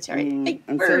fire commentary. Hey,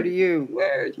 and word, so do you.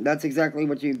 Word. That's exactly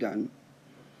what you've done.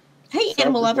 Hey,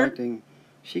 animal lover.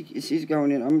 She's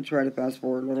going in. I'm going to try to fast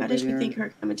forward a little How bit does she here. think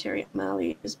her commentary,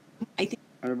 Molly, is? I think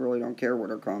I really don't care what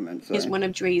her comments say. is one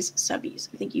of Dre's subbies.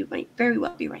 I think you might very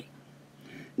well be right.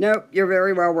 Nope, you're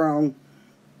very well wrong.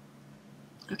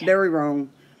 Okay. Very wrong.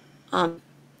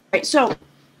 Right, so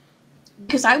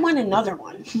because I want another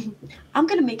one, I'm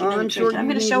going to make another drink. Sure I'm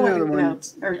going to show everyone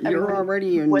else, or everyone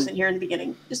already who wasn't here in the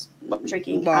beginning, just what I'm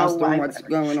drinking, lost how, on why, what's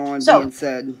whatever. going on So, being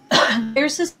said.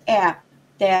 There's this app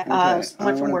that Okay,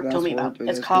 someone from work told me about.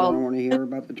 It's called. I don't want to hear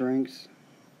about the drinks.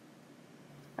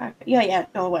 Yeah,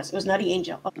 no, it was Nutty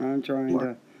Angel. I'm trying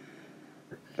to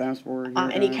fast forward here,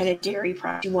 any guys. kind of dairy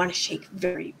product you want to shake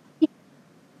very.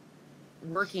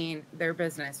 Working their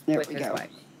business There with we his go. wife.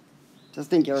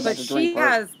 Just didn't care about But the drink she part.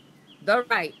 has the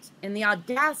right and the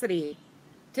audacity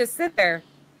to sit there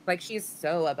like she's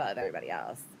so above everybody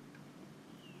else.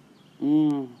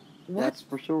 That's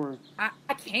for sure. I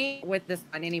can't with this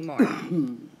one anymore.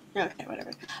 Okay,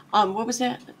 whatever. What was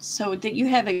that? So that you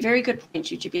have a very good point,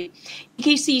 GGB.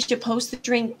 EKC should post the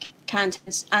drink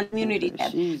contents on the community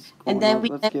tab. And then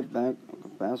let's get back,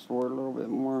 fast forward a little bit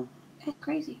more. That's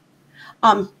crazy.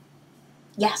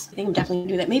 Yes, I think I'm definitely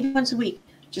gonna do that. Maybe once a week,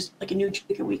 just like a new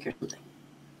drink a week or something.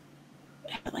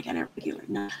 Like on a regular.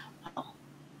 No. Oh.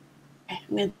 Okay, I'm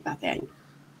gonna think about that and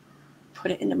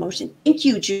put it into motion. Thank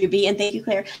you, GGB, and thank you,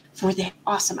 Claire, for that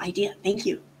awesome idea. Thank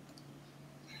you.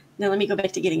 Now let me go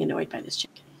back to getting annoyed by this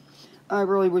chick. I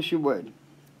really wish you would.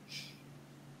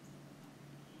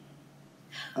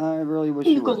 I really wish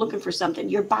you would. You go looking for something.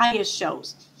 Your bias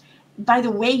shows. By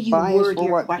the way you bias word for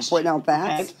your what? question. Putting out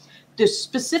facts? Okay? The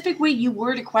specific way you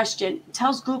word a question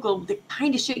tells Google the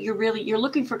kind of shit you're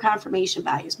looking for confirmation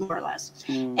bias, more or less.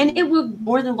 And it will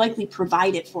more than likely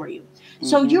provide it for you.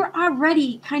 So you're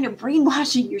already kind of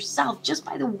brainwashing yourself just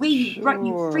by the way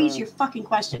you phrase your fucking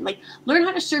question. Like, learn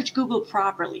how to search Google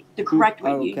properly, the correct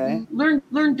way. Okay. You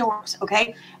learn dorks,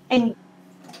 okay? And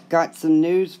got some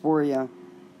news for you.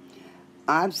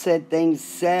 I've said things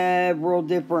several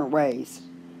different ways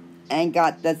and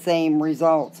got the same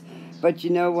results. But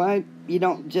you know what? You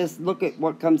don't just look at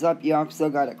what comes up. You also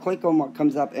got to click on what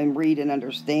comes up and read and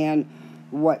understand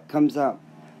what comes up.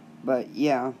 But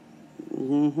yeah.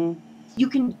 You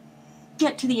can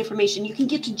get to the information. You can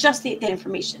get to just that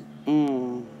information.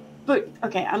 But,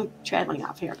 okay, I'm traveling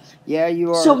off here. Yeah,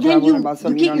 you are. So then you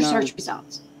get your search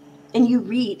results. And you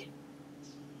read.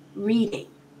 Reading.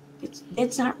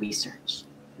 It's not research.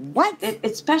 What?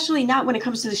 Especially not when it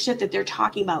comes to the shit that they're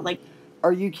talking about. Like,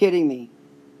 are you kidding me?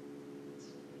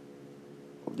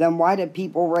 Then why do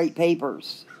people write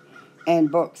papers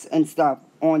and books and stuff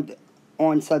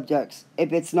on subjects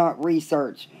if it's not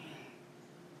research?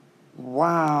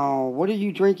 Wow. What are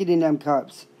you drinking in them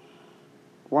cups?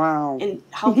 Wow. And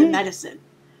health and medicine.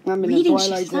 I'm in reading the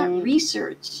twilight zone. Not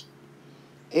research.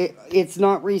 It's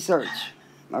not research.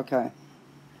 Okay.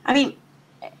 I mean,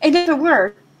 and if it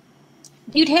were,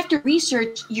 you'd have to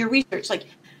research your research. Like,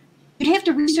 you'd have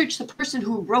to research the person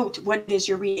who wrote what it is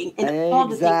you're reading and all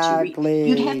the things you read.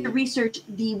 You'd have to research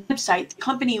the website, the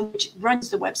company which runs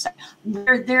the website,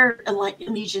 where their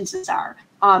allegiances are.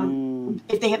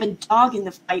 If they have a dog in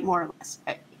the fight, more or less.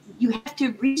 You have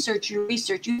to research your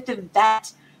research. You have to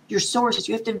vet your sources.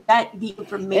 You have to vet the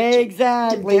information.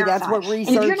 Exactly. That's what research is.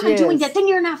 And if you're not doing that, then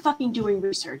you're not fucking doing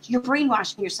research. You're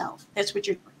brainwashing yourself. That's what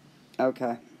you're doing.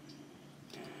 Okay.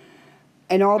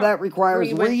 And all that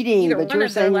requires reading, but you're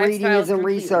saying reading isn't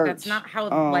research. That's not how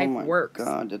life works. Oh,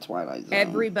 my God, that's Twilight Zone.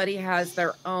 Everybody has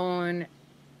their own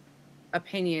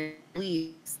opinion,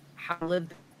 beliefs, how to live.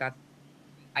 That's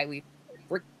why we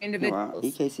work individuals. Wow,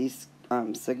 EKC's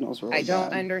signals really I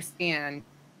don't understand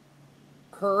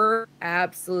her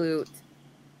absolute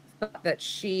thought that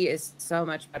she is so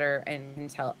much better and can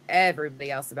tell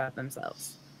everybody else about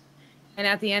themselves. And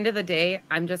at the end of the day,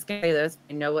 I'm just going to say this.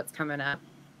 I know what's coming up.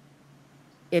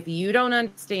 If you don't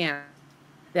understand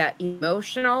that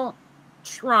emotional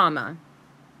trauma,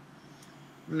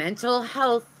 mental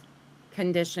health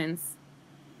conditions,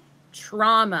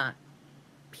 trauma,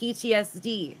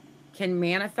 PTSD can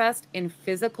manifest in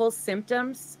physical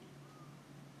symptoms,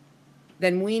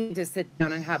 then we need to sit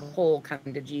down and have a whole come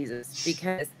to Jesus,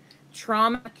 because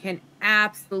trauma can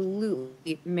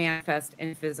absolutely manifest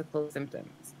in physical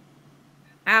symptoms.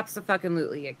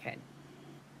 Absolutely it can.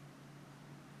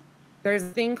 There's a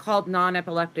thing called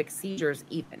non-epileptic seizures,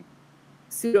 even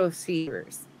pseudo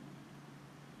seizures.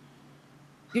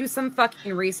 Do some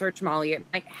fucking research, Molly. It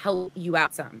might help you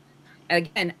out some.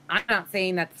 Again, I'm not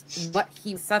saying that's what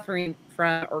he's suffering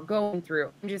from or going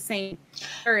through. I'm just saying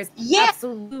there is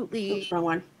absolutely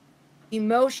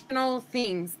emotional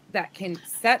things that can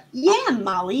set. Yeah,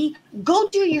 Molly, go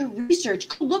do your research.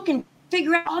 Go look and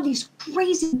figure out all these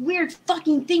crazy, weird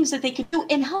fucking things that they could do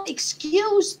and help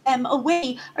excuse them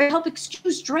away or help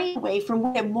excuse Dre away from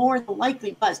what it more than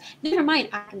likely was. Never mind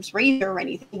Occam's razor or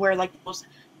anything where like the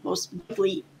most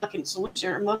likely fucking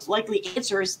solution or most likely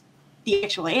answer is the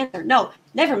actual answer. No,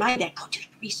 never mind that. Go do your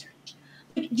research.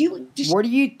 What do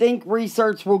you think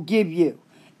research will give you?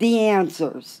 The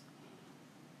answers.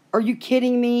 Are you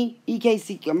kidding me?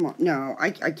 EKC, come on. No,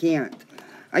 I can't.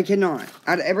 I cannot.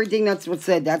 Out of everything that's what's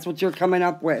said, that's what you're coming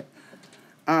up with.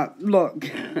 Look.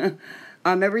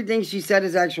 Everything she said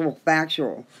is actual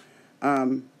factual.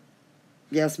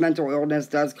 Yes, mental illness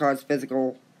does cause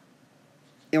physical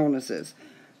illnesses.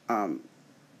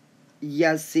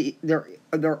 Yes, see, there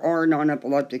are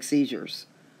non-epileptic seizures.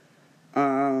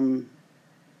 Why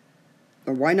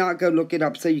not go look it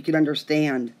up so you can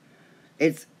understand?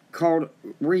 It's called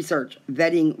research,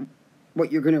 vetting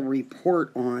what you're going to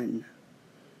report on.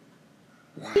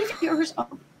 Wow.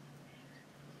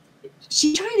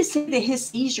 She's trying to say that his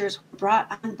seizures were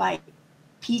brought on by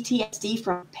PTSD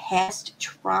from past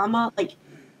trauma.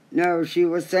 No, she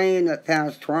was saying that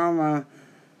past trauma,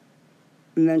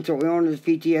 mental illness,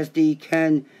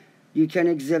 PTSD, you can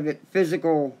exhibit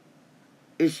physical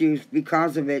issues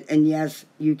because of it, and yes,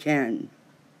 you can.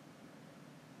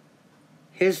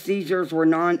 His seizures were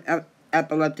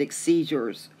non-epileptic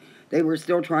seizures. They were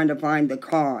still trying to find the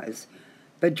cause.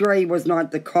 But Dre was not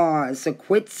the cause, so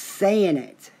quit saying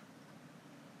it.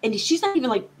 And she's not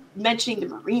even, mentioning the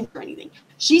Marines or anything.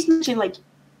 She's mentioning,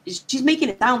 she's making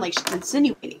it sound like she's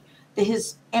insinuating that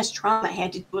his past trauma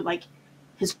had to do with,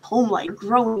 his home life,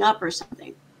 growing up or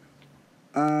something.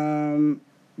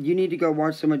 You need to go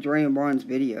watch some of Dre and Bond's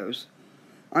videos.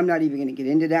 I'm not even going to get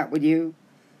into that with you.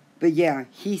 But yeah,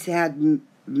 he's had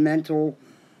mental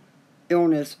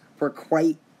illness for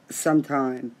quite some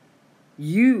time.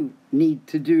 You need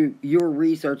to do your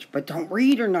research, but don't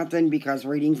read or nothing because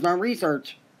reading's not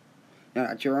research. Now,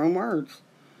 that's your own words.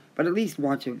 But at least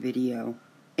watch a video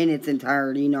in its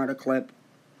entirety, not a clip.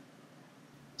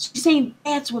 She's saying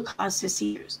that's what caused his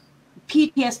seizures.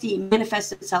 PTSD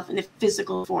manifests itself in a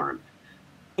physical form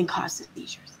and causes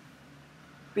seizures.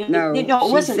 No, it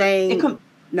wasn't. Saying,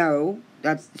 no,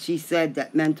 she said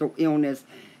that mental illness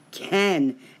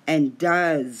can and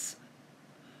does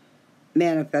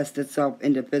manifest itself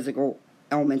into physical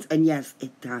ailments, and yes,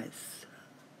 it does.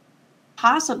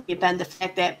 Possibly been the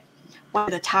fact that one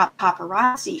of the top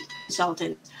paparazzi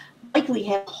consultants likely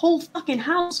had a whole fucking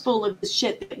house full of this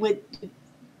shit that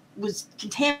was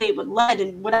contaminated with lead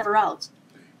and whatever else.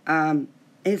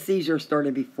 His seizure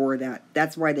started before that.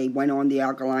 That's why they went on the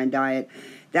alkaline diet.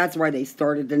 That's why they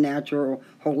started the natural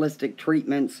holistic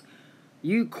treatments.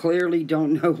 You clearly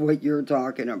don't know what you're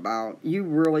talking about. You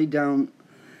really don't.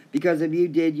 Because if you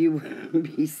did, you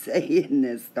wouldn't be saying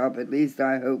this stuff. At least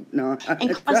I hope not.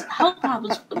 And cause health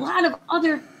problems for a lot of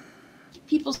other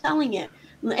people selling it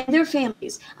and their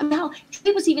families. I mean, how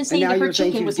Trey was even saying that her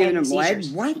chicken was having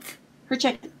seizures. What? Her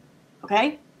chicken.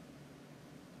 Okay?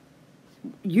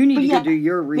 You need to go do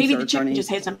your research, maybe the chicken honey. just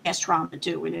had some past trauma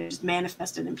too, and it just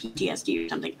manifested in PTSD or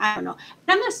something. I don't know. And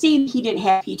I'm not saying he didn't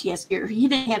have PTSD or he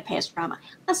didn't have past trauma.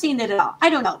 I'm not saying that at all. I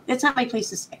don't know. That's not my place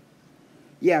to say.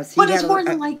 Yes, but it's more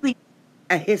than likely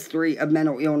a history of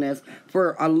mental illness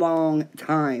for a long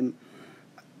time.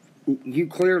 You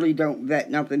clearly don't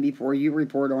vet nothing before you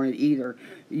report on it either.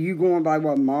 You going by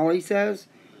what Molly says?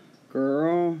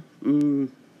 Girl,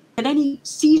 And any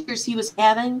seizures he was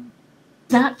having,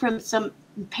 not from some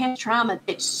past trauma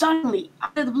that suddenly,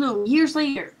 out of the blue, years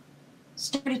later,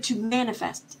 started to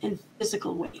manifest in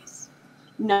physical ways.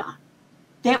 Nah.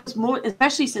 That was more,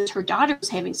 especially since her daughter was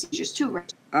having seizures too,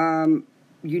 right?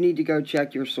 You need to go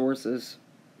check your sources.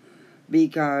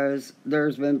 Because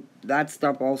there's been, that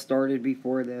stuff all started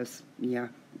before this. Yeah.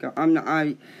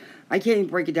 I can't even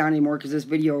break it down anymore because this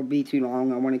video will be too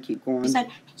long. I want to keep going.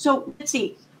 So, let's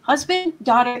see. Husband,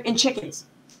 daughter, and chickens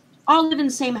all live in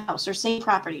the same house or same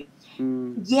property.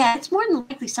 Yeah, it's more than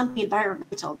likely something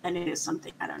environmental than it is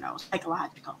something, I don't know,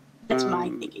 psychological. That's my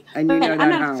thinking. And but you know I'm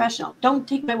not a professional. Don't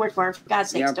take my word for it. For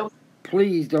God's sakes, don't.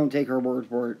 Please don't take her word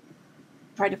for it.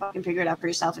 Try to fucking figure it out for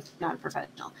yourself if you're not a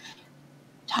professional.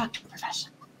 Talk to a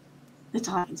professional. That's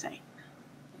all I can say.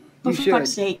 But for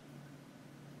fuck's sake,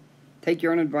 take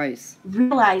your own advice.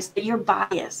 Realize that your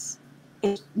bias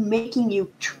is making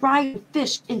you try and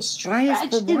fish and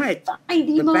stretch and find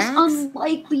the most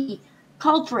unlikely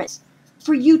culprits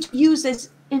for you to use as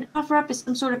and offer up as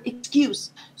some sort of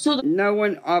excuse. So No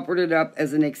one offered it up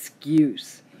as an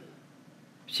excuse.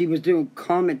 She was doing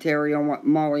commentary on what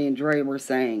Molly and Dre were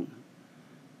saying.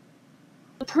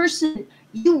 the person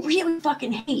you really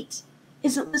fucking hate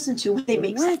isn't listened to when they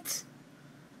make sense.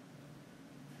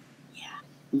 Yeah.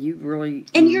 You really...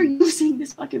 And you're using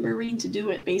this fucking Marine to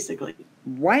do it, basically.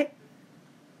 What?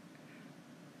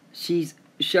 She's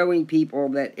showing people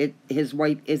that his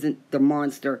wife isn't the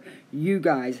monster you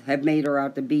guys have made her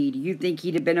out to be. Do you think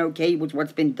he'd have been okay with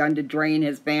what's been done to Dre and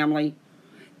his family?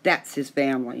 That's his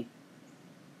family.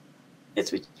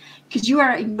 It's because you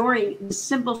are ignoring the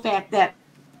simple fact that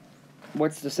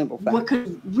What's the simple fact? what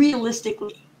could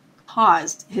realistically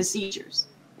cause his seizures.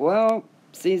 Well,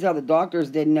 seems how the doctors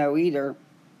didn't know either.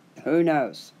 Who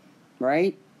knows,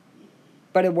 right?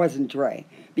 But it wasn't Dre,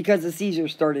 because the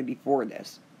seizures started before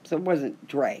this. So it wasn't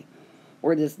Dre,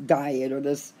 or this diet, or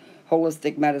this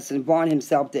holistic medicine. Vaughn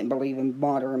himself didn't believe in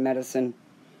modern medicine.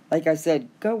 Like I said,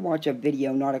 go watch a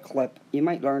video, not a clip. You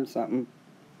might learn something.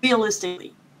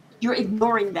 Realistically, you're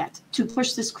ignoring that to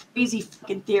push this crazy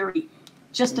fucking theory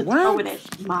just to throw it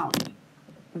at Molly.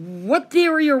 What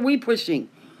theory are we pushing?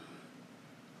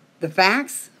 The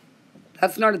facts?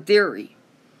 That's not a theory.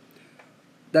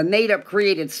 The made-up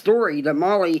created story that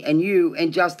Molly and you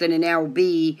and Justin and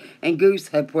LB and Goose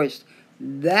have pushed.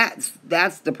 That's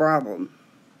the problem.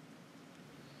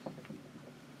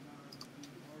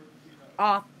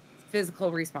 Off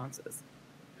physical responses.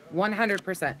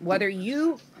 100%. Whether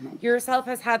you yourself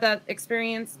has had that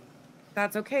experience,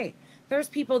 that's okay. There's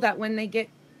people that when they get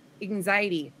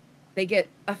anxiety, they get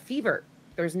a fever.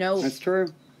 There's no That's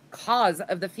true. cause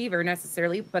of the fever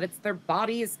necessarily, but it's their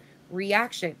body's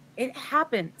reaction. It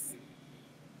happens.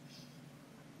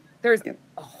 There's a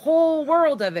whole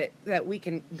world of it that we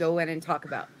can go in and talk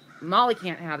about. Molly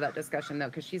can't have that discussion though,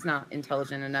 because she's not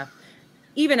intelligent enough,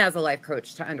 even as a life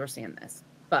coach, to understand this.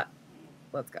 But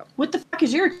let's go. What the fuck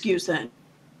is your excuse then?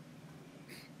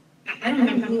 I don't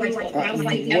remember who I was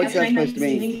like, What's that supposed to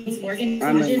mean?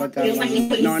 I'm gonna let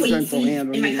that nonsensical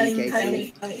handle in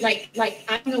EKC. Like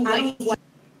I don't know what.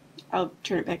 I'll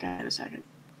turn it back on in a second.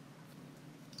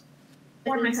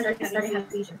 Or my started to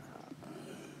have seizures.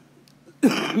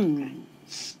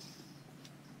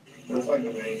 That's like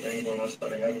the main thing when I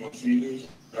started having my seizures.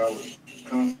 I was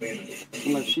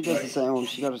constantly. Look, she does the same.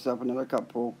 She got herself another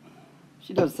cup full.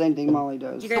 She does the same thing Molly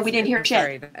does. You guys, we didn't hear I'm shit.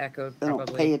 Sorry, that echoed. They don't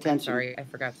Probably. pay I'm attention. sorry, I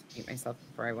forgot to mute myself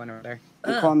before I went over there.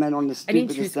 They Ugh. comment on the I need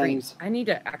two stupidest screens. things. I need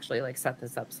to actually like set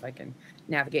this up so I can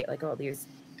navigate like all these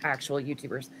actual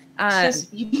YouTubers.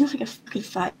 You need like a fucking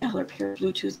 $5 pair of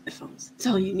Bluetooth headphones. That's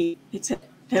all you need. It's it.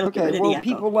 Okay, well,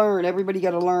 people learn. Everybody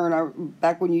got to learn.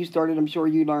 Back when you started, I'm sure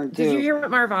you learned too. Did you hear what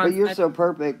Marvon But you're said so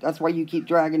perfect. That's why you keep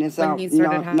dragging this when out. he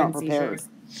started having Not prepared.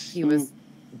 seizures? He was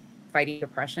fighting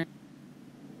depression.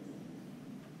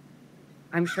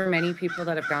 I'm sure many people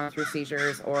that have gone through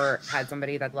seizures or had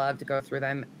somebody that loved to go through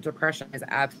them, depression is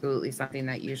absolutely something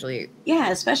that usually...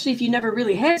 Yeah, especially if you never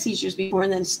really had seizures before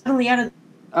and then suddenly out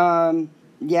of...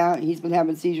 Yeah, he's been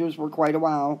having seizures for quite a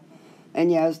while.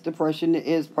 And yes, depression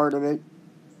is part of it.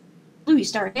 You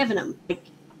start having them like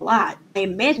a lot. I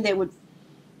imagine they would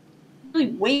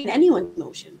really weigh in anyone's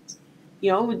emotions,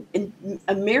 you know, in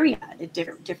a myriad of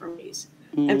different ways,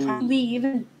 and probably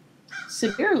even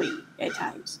severely at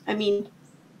times. I mean,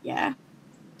 yeah,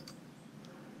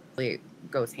 it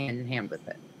goes hand in hand with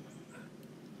it.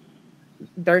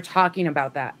 They're talking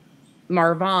about that.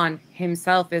 Marvon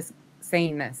himself is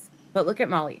saying this, but look at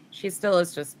Molly. She still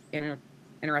is just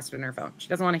interested in her phone. She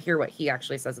doesn't want to hear what he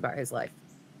actually says about his life.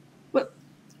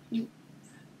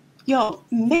 Yo,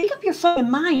 make up your fucking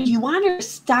mind. You want her to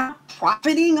stop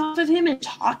profiting off of him and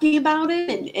talking about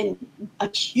him and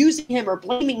accusing him or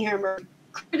blaming him or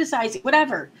criticizing,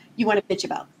 whatever you want to bitch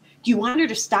about. Do you want her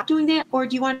to stop doing that, or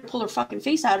do you want her to pull her fucking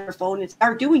face out of her phone and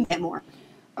start doing that more?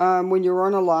 When you're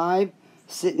on a live,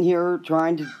 sitting here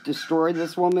trying to destroy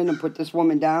this woman and put this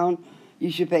woman down,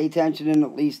 you should pay attention and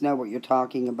at least know what you're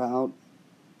talking about.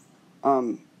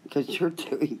 Because you're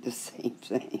doing the same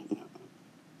thing.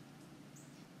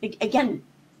 Again,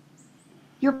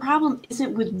 your problem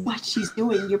isn't with what she's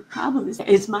doing. Your problem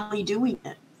is Molly doing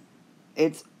it.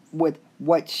 It's with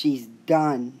what she's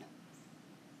done.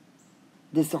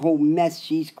 This whole mess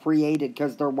she's created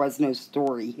because there was no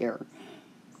story here.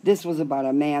 This was about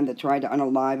a man that tried to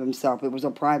unalive himself. It was a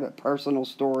private, personal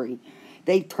story.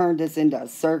 They turned this into a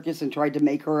circus and tried to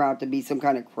make her out to be some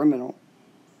kind of criminal.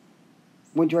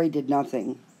 When Dre did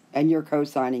nothing. And you're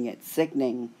co-signing it.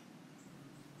 Sickening.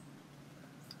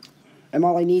 And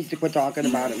Molly needs to quit talking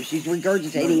about him. She's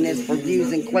regurgitating this for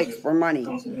views and clicks for money,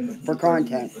 for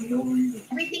content.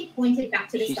 Everything pointed back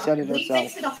to this She doctor. said it We've been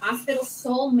herself. to the hospital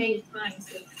so many times.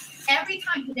 Every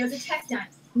time there's a test done,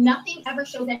 nothing ever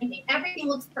shows anything. Everything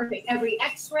looks perfect. Every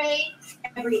x-ray,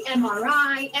 every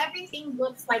MRI, everything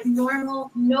looks like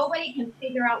normal. Nobody can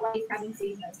figure out why he's having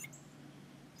seizures.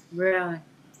 Really?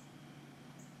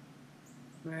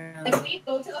 If we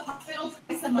go to the hospital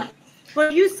twice a month.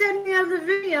 But you said me on the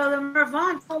video that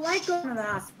Marvon don't like going to the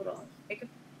hospital.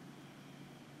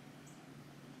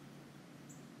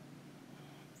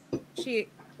 She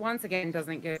once again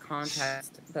doesn't give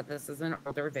context that this is an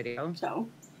older video. So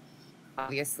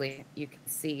Obviously, you can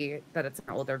see that it's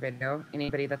an older video.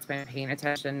 Anybody that's been paying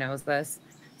attention knows this.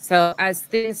 So as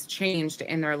things changed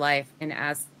in their life and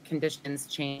as conditions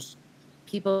changed,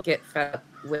 people get fed up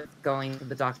with going to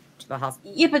the doctor, to the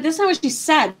hospital. yeah, but that's not what she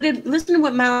said. Listen to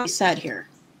what Molly said here.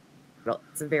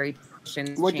 It's a very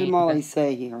What did Molly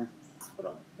say here?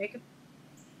 Hospital. Make it.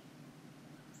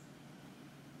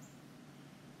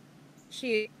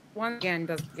 She once again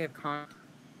doesn't give context.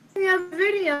 Me on the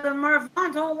video that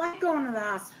Marvon don't like going to the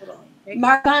hospital.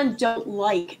 Marvon don't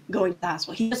like going to the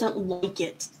hospital. He doesn't like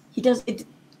it. He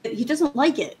doesn't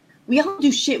like it. We all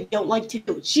do shit we don't like to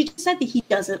do. She just said that he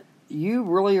doesn't. You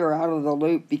really are out of the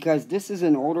loop because this is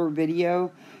an older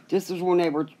video. This is when they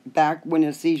were back when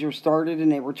the seizure started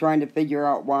and they were trying to figure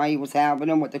out why he was having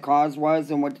them, what the cause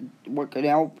was, and what could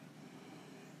help.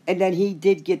 And then he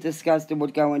did get disgusted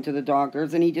with going to the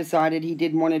doctors, and he decided he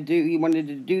wanted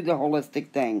to do the holistic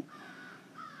thing.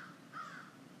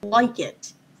 Like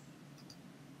it.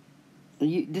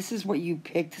 This is what you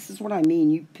pick. This is what I mean.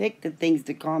 You pick the things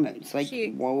to comment. It's like,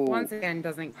 She whoa. once again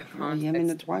doesn't give context. I'm in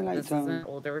the Twilight This Zone. is an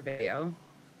older video.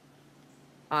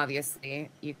 Obviously,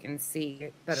 you can see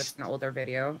that it's an older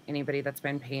video. Anybody that's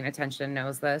been paying attention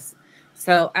knows this.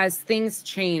 So as things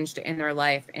changed in their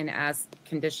life and as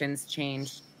conditions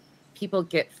changed, people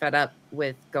get fed up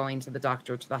with going to the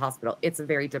doctor, to the hospital. It's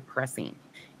very depressing.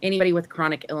 Anybody with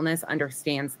chronic illness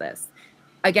understands this.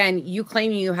 Again, you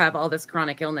claim you have all this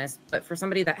chronic illness, but for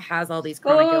somebody that has all these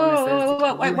chronic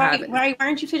illnesses, why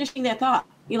aren't you finishing that thought?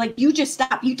 You just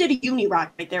stopped. You did a uni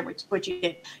rock right there, which is what you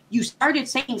did. You started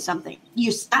saying something.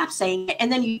 You stopped saying it,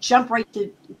 and then you jump right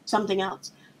to something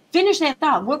else. Finish that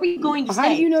thought. What were you going to say? How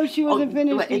do you know she wasn't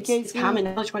finished? It's common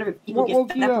knowledge. Whatever people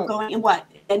get fed up going, and what?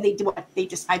 And they do what? They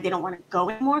decide they don't want to go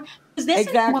anymore. Because this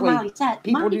is what Molly said.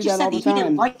 People Molly do just that all said the that he didn't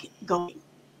time. like going.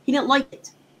 He didn't like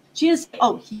it. She didn't say,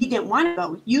 "Oh, he didn't want to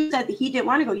go." You said that he didn't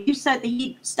want to go. You said that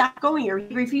he stopped going or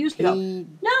he refused to go.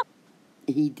 No,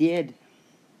 he did.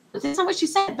 That's not what she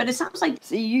said. But it sounds like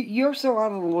See, you're so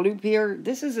out of the loop here.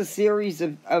 This is a series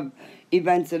of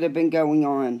events that have been going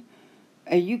on.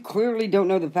 And you clearly don't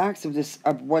know the facts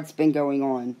of what's been going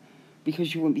on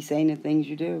because you wouldn't be saying the things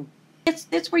you do.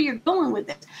 that's where you're going with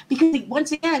this. Because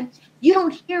once again, you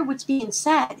don't hear what's being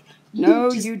said.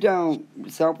 You don't.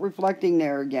 Self-reflecting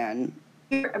there again.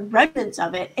 You're remnants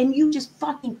of it, and you just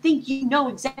fucking think you know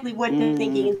exactly what they're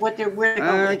thinking and where they're going.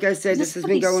 Like I said, this has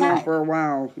been going on for a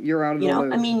while. You're out of the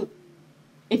loop. I mean,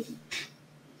 if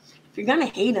you're gonna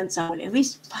hate on someone, at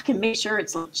least fucking make sure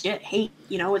it's legit hate.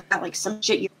 It's not like some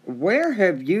shit. Where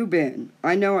have you been?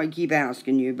 I know I keep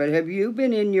asking you, but have you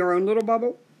been in your own little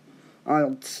bubble?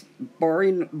 I'll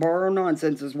borrow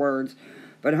nonsense's words.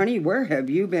 But honey, where have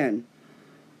you been?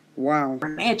 Wow.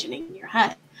 You're imagining in your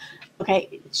head.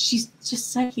 Okay, she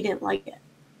just said he didn't like it.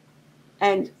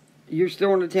 And you're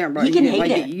still on the tangent, right? He can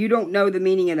hate it. You don't know the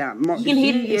meaning of that.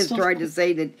 He is trying to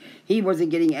say that he wasn't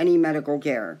getting any medical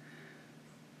care.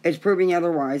 It's proving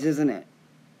otherwise, isn't it?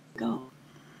 Go.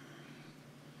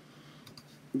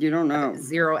 You don't know.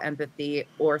 Zero empathy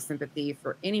or sympathy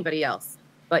for anybody else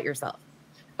but yourself.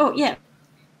 Oh yeah.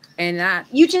 And that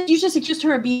you just accused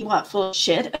her of being what, full of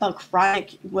shit about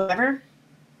chronic whatever.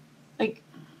 Like,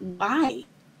 why?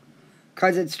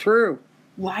 Because it's true.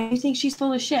 Why do you think she's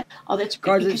full of shit? Oh, that's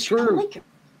because it's true. Like her.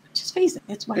 Just face it.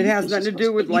 That's why it has nothing to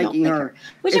do with liking her.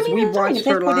 Which I mean, we watched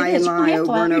her lie and lie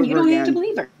over and over again. You don't have to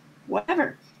believe her.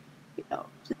 Whatever.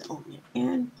 Just own it,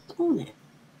 man. Own it.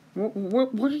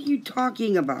 What are you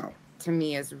talking about? To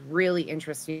me is really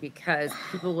interesting because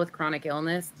people with chronic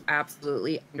illness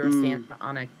absolutely understand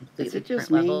on a completely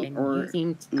different level. And or you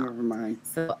seem to never mind.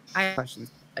 So I have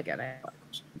questions. Again, I have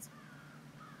questions.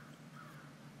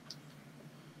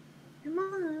 Come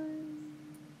on.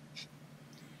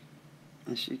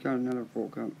 And she's got another full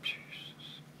cup.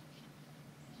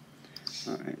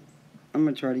 Alright. I'm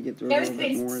going to try to get through a little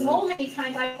bit more. There's been so many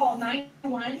times I called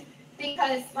 911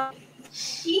 because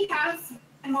he has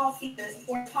small seizures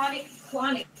or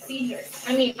chronic seizures.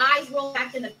 I mean, eyes roll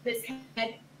back into his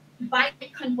head. bite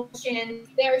convulsions.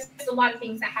 There's just a lot of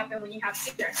things that happen when you have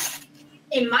seizures.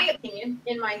 In my opinion,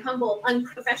 in my humble,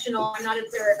 unprofessional, I'm not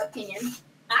observant opinion,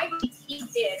 I believe he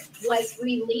did was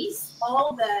release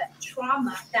all the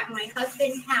trauma that my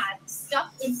husband had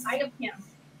stuffed inside of him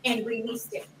and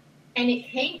released it. And it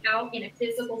came out in a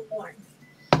physical form.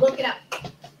 Look it up.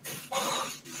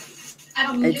 I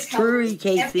don't need It's to tell true, you.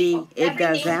 EKC. It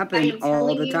does Everything I happen am all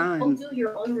telling the you, time. Go do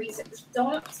your own research.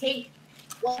 Don't take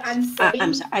what I'm saying.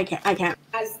 I'm sorry. I can't.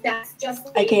 As that's just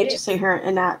I can't just sit here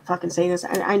and not fucking say this.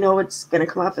 I know it's gonna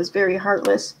come off as very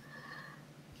heartless.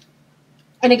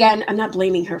 And again, I'm not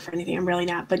blaming her for anything. I'm really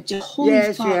not. But just holy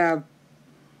Yes, fuck. you have.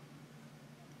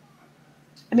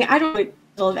 I mean, I don't know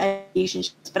the level of education,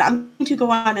 but I'm going to go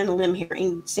on a limb here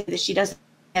and say that she doesn't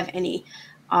have any,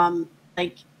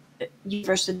 like,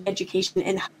 university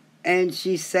education And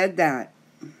she said that.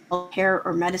 Healthcare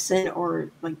or medicine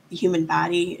or like the human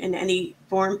body in any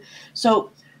form.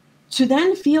 So to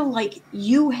then feel like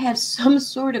you have some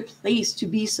sort of place to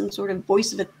be some sort of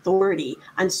voice of authority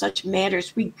on such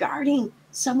matters regarding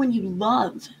someone you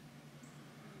love.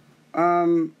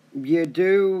 You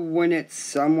do when it's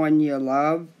someone you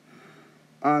love.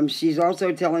 She's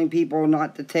also telling people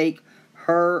not to take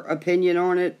her opinion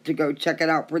on it, to go check it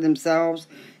out for themselves.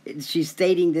 She's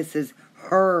stating this is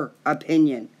her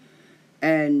opinion.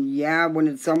 And yeah, when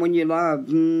it's someone you love,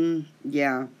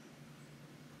 yeah.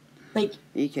 Like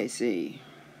EKC.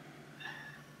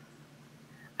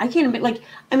 I can't admit, like,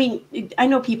 I mean, I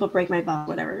know people break my bone,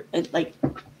 whatever. Like,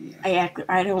 yeah.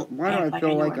 I don't Why do act I like feel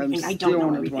I know like everything. I'm I don't still know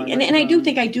on everything. And I do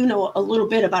think I do know a little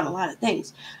bit about a lot of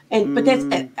things. And but that's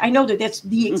it. I know that that's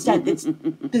the extent, that's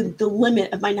the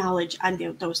limit of my knowledge on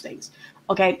those things.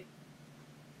 Okay?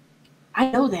 I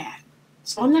know that.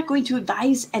 So I'm not going to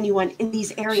advise anyone in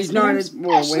these areas. She's not,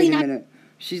 well, wait a minute.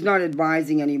 She's not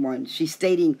advising anyone. She's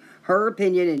stating her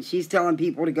opinion, and she's telling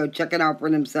people to go check it out for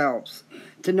themselves,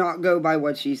 to not go by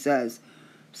what she says.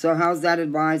 So how's that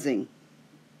advising?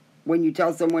 When you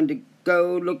tell someone to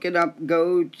go look it up,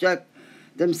 go check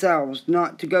themselves,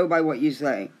 not to go by what you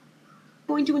say. I'm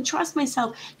going to entrust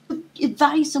myself to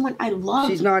advise someone I love.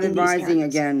 She's not advising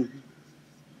again.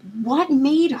 What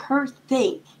made her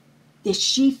think that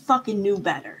she fucking knew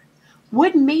better?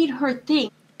 What made her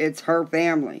think? It's her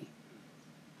family.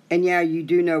 And yeah, you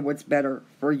do know what's better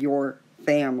for your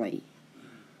family.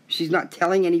 She's not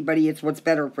telling anybody it's what's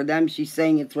better for them. She's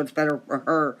saying it's what's better for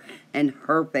her and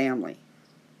her family.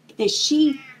 That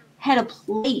she had a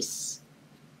place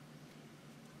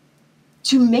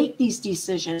to make these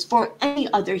decisions for any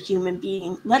other human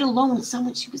being, let alone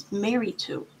someone she was married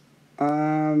to.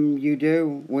 You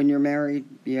do. When you're married,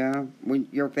 yeah. When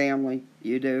your family,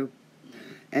 you do.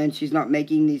 And she's not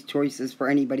making these choices for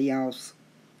anybody else.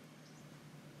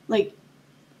 Like,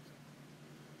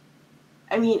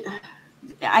 I mean,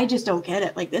 I just don't get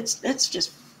it. Like, that's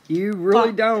just. You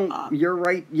really don't. You're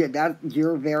right. Yeah,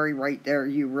 you're very right there.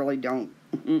 You really don't.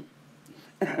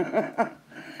 I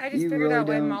just figured out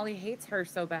why Molly hates her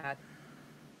so bad.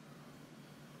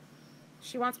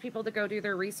 She wants people to go do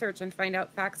their research and find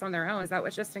out facts on their own. Is that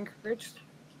what's just encouraged?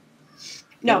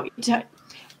 No.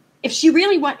 If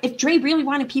Dre really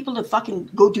wanted people to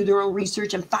fucking go do their own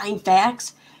research and find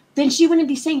facts, then she wouldn't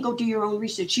be saying go do your own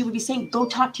research. She would be saying go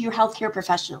talk to your healthcare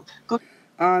professional.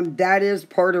 That is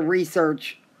part of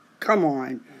research. Come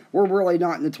on. We're really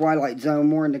not in the twilight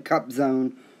zone. We're in the cup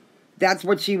zone. That's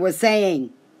what she was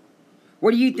saying.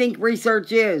 What do you think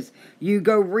research is? You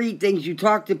go read things. You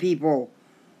talk to people.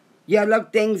 You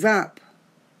look things up.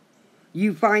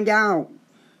 You find out.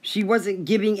 She wasn't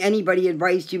giving anybody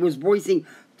advice. She was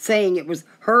saying it was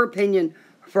her opinion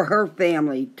for her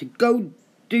family to go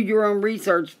do your own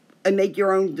research and make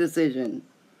your own decision.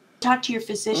 Talk to your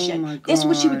physician. Oh my God. That's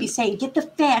what she would be saying. Get the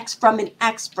facts from an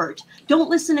expert. Don't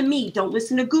listen to me. Don't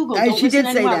listen to Google. Don't listen to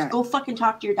anyone else. Go fucking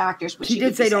talk to your doctors. She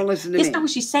did say don't listen to me. That's not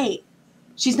what she's saying.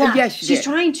 She's not. Yes, she's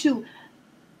trying to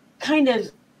kind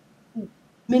of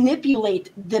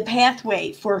manipulate the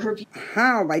pathway for her.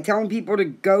 How? By telling people to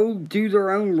go do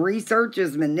their own research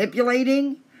is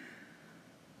manipulating?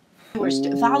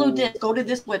 Follow this, go to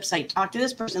this website, talk to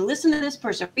this person, listen to this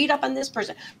person, read up on this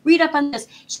person, read up on this.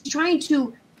 She's trying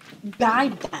to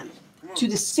guide them to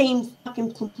the same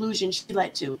fucking conclusion she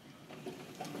led to.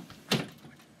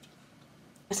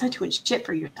 That's not doing shit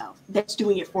for yourself. That's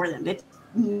doing it for them. That's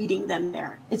leading them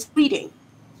there. It's leading.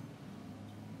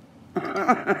 I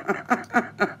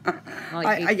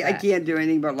can't do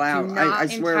anything but laugh. I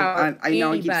swear, I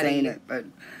know I keep saying it, but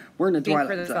we're in the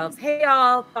twilight zone. Hey,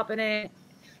 y'all, popping in.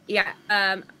 Yeah,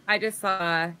 I just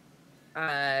saw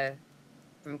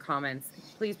some comments.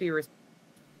 Please be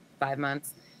 5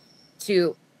 months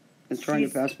to It's trying to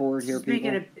fast forward here, She's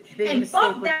making people. a big And mistake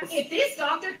fuck with that, this. if this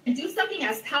doctor can do something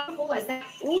as powerful as that,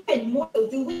 even more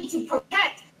do we need to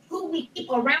protect who we keep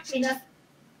around us.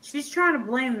 She's trying to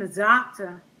blame the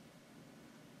doctor.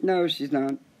 No, she's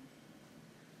not.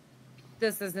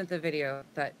 This isn't the video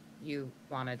that you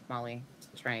wanted, Molly,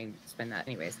 to try and spin that.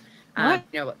 Anyways, What?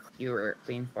 you know what you were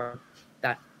waiting for.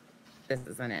 That this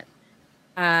isn't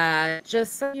it.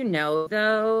 Just so you know,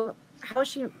 though, how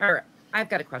she or I've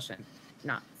got a question.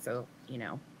 Not so you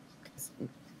know, 'cause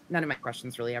none of my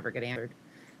questions really ever get answered.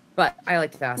 But I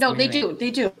like to ask. No, them they anyway. do. They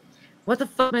do. What the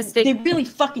fuck mistake? They really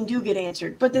fucking do get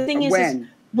answered. But the thing is When?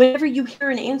 whenever you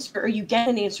hear an answer or you get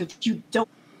an answer that you don't.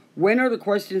 When are the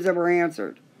questions ever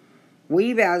answered?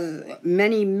 We've asked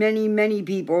many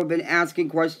people have been asking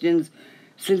questions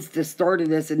since the start of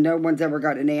this, and no one's ever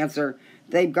got an answer.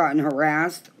 They've gotten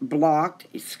harassed, blocked,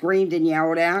 screamed and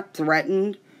yelled at,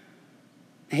 threatened,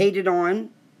 hated on,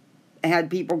 had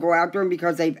people go after them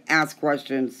because they've asked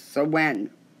questions. So when?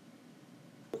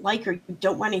 Like or you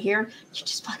don't want to hear, you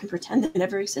just fucking pretend that it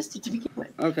never existed to begin with.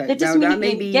 Okay, That now doesn't mean that you may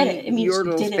didn't be get it. It means your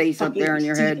you little didn't space up fucking there in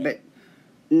your head, receive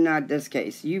but not this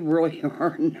case. You really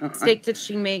are not. Mistake did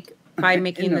she make by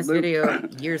making In the this loop. video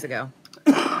years ago?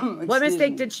 What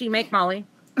mistake did she make, Molly?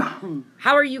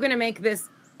 How are you going to make this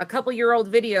a couple-year-old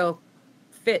video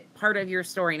fit part of your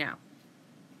story now?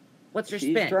 What's your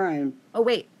She's spin? trying. Oh,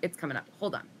 wait. It's coming up.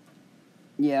 Hold on.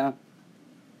 Yeah.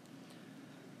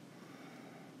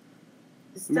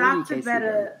 This What do you doctor guys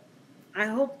better. I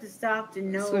hope this doctor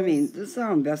knows. So, I mean, this is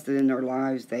how invested in their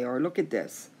lives they are. Look at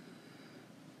this.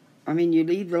 I mean, you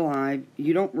leave the live,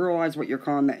 you don't realize what you're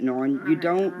commenting on, you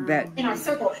don't vet. In our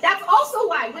circle. That's also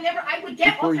why whenever I would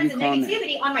get all Before kinds you of comment.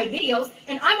 negativity on my videos,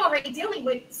 and I'm already dealing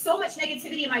with so much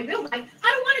negativity in my real life,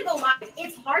 I don't want to go live.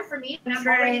 It's hard for me when I'm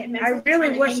already Trey, I mentally really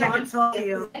trying to wish hang I on. could talk to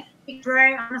you.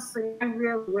 Trey, honestly, I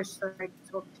really wish that I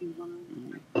could talk to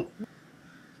you. I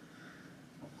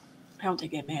don't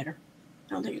think it matter.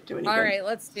 I don't think it do any All good. right,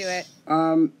 let's do it.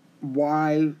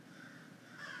 Why?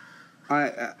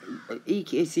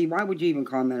 EKC, why would you even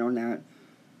comment on that?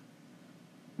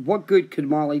 What good could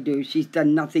Molly do? She's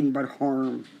done nothing but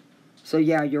harm. So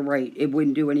yeah, you're right. It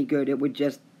wouldn't do any good. It would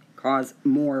just cause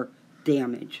more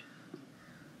damage.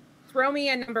 Throw me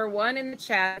a number 1 in the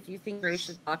chat if you think Ray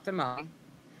should talk to Molly.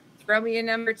 Throw me a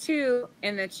number 2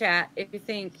 in the chat if you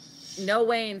think no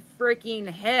way in freaking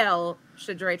hell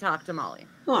should Dre talk to Molly.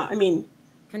 Well, I mean,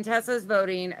 Contessa's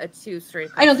voting a 2 straight.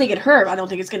 I don't think it hurt. I don't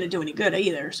think it's going to do any good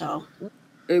either. So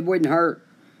It wouldn't hurt.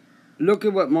 Look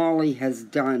at what Molly has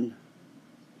done.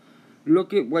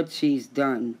 Look at what she's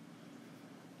done.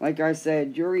 Like I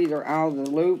said, you're either out of the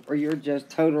loop or you're just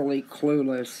totally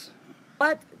clueless.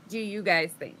 What do you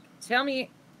guys think? Tell me,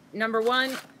 number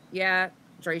 1, yeah,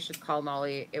 Dre should call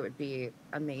Molly. It would be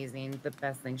amazing. The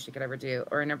best thing she could ever do.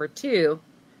 Or number 2,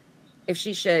 if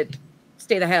she should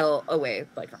stay the hell away.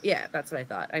 Like, yeah, that's what I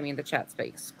thought. I mean, the chat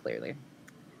speaks clearly.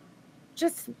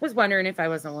 Just was wondering if I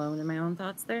was alone in my own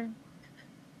thoughts there.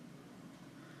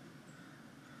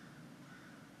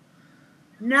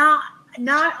 Not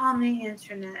on the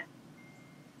internet.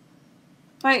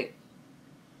 Right.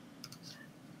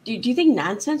 Do you think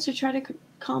nonsense would try to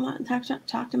call out and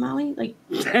talk to Molly? Like,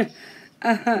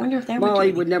 I wonder if that Molly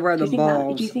would would never have the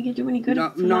balls. Do you think it'd do any good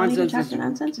No, for Molly to nonsense talk is- to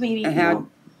nonsense? Maybe. had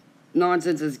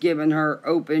nonsense is given her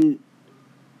open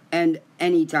and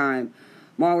anytime.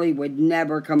 Molly would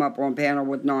never come up on panel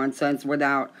with nonsense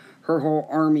without her whole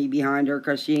army behind her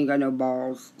because she ain't got no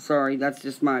balls. Sorry, that's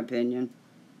just my opinion.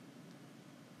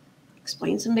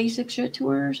 Explain some basic shit to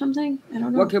her or something. I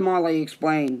don't know. What can Molly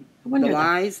explain? I wonder The that.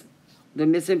 lies? The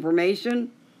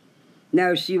misinformation?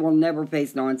 No, she will never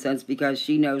face nonsense because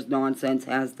she knows nonsense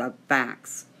has the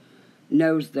facts,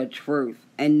 knows the truth,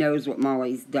 and knows what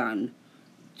Molly's done.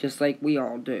 Just like we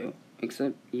all do,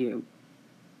 except you.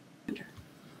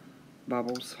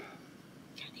 Bubbles.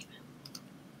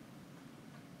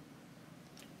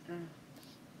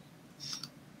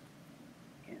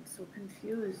 Getting so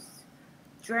confused.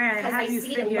 Dre, I Because I have you see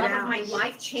the figured love of out. my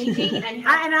life changing and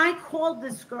how And I called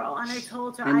this girl and I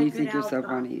told her And I you could think you're help so her.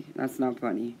 funny. That's not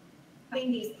funny.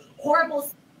 having these horrible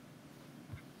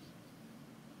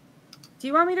Do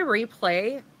you want me to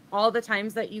replay all the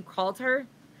times that you called her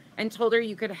and told her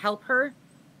you could help her?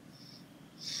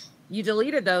 You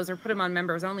deleted those or put them on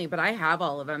members only, but I have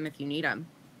all of them if you need them.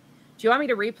 Do you want me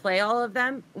to replay all of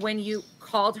them when you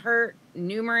called her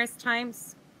numerous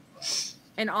times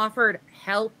and offered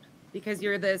help because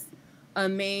you're this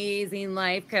amazing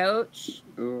life coach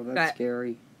Oh, that's that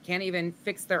scary. can't even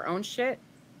fix their own shit?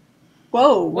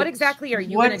 Whoa. What exactly are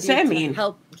you going to What's do that to mean?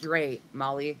 help Dre,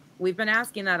 Molly? We've been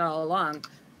asking that all along.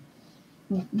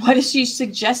 what is she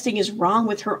suggesting is wrong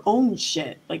with her own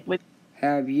shit? Like, with.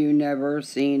 Have you never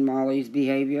seen Molly's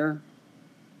behavior?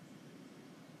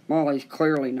 Molly's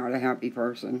clearly not a happy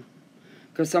person.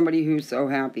 Because somebody who's so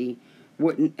happy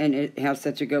wouldn't, and it has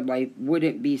such a good life,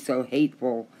 wouldn't be so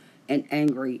hateful and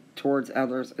angry towards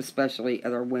others, especially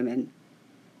other women.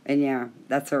 And yeah,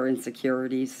 that's her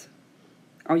insecurities.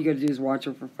 All you gotta do is watch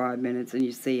her for 5 minutes and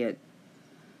you see it.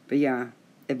 But yeah,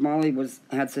 if Molly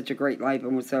had such a great life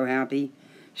and was so happy,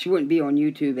 she wouldn't be on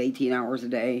YouTube 18 hours a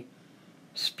day,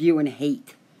 spewing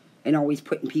hate and always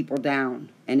putting people down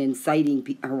and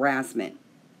inciting harassment.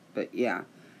 But yeah,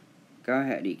 go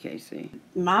ahead, EKC.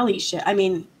 Molly shit. I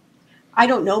mean, I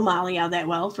don't know Molly all that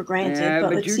well, for granted. Yeah,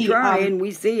 but let's you see. try and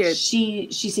we see it. She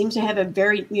seems to have a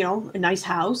very, a nice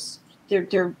house.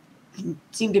 They're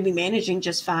seem to be managing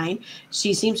just fine.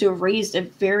 She seems to have raised a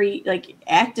very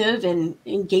active and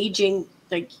engaging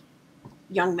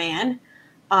young man.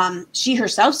 She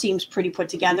herself seems pretty put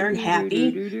together and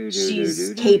happy.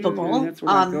 She's capable. That's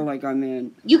what I feel like I'm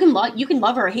in. You can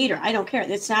love her or hate her. I don't care.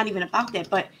 It's not even about that.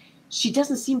 But she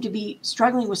doesn't seem to be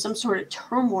struggling with some sort of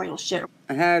turmoil shit.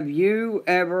 Have you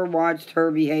ever watched her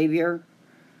behavior?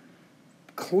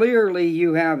 Clearly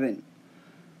you haven't.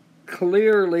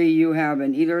 Clearly you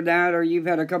haven't. Either that or you've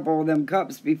had a couple of them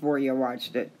cups before you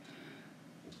watched it.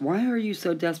 Why are you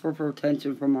so desperate for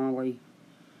attention from Molly?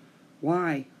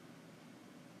 Why?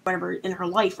 Whatever in her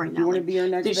life right now. You want to be her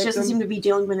next She victim? doesn't seem to be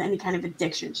dealing with any kind of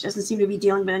addiction. She doesn't seem to be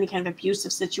dealing with any kind of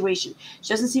abusive situation.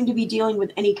 She doesn't seem to be dealing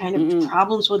with any kind of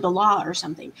problems with the law or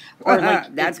something. Or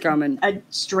that's coming. A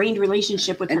strained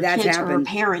relationship with And her kids happened. or her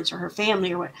parents or her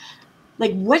family or what.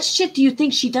 What shit do you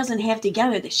think she doesn't have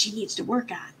together that she needs to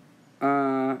work on?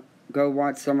 Go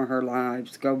watch some of her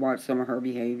lives. Go watch some of her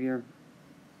behavior.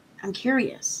 I'm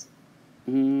curious.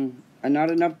 And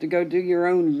not enough to go do your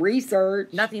own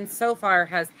research. Nothing so far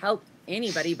has helped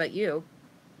anybody but you.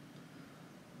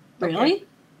 Really? Okay.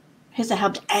 Has it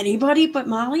helped anybody but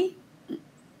Molly?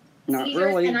 Not seizures,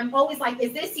 really. and I'm always like,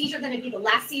 is this seizure going to be the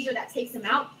last seizure that takes him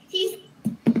out?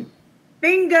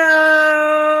 Bingo!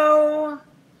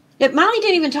 Yeah, Molly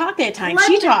didn't even talk that time. Let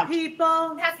She the talked.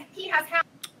 people. He has had.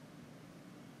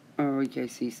 Oh,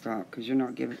 EKC, stop, because you're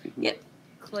not giving me. Yeah.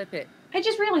 Clip it. I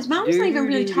just realized Molly's not even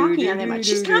really talking on that much.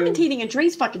 She's commentating on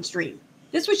Dre's fucking stream.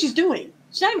 That's what she's doing.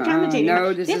 She's not even commentating.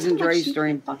 No, this That's isn't how much Dre's she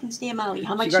stream. can fucking stand Molly.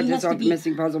 How much She got she has this to off the be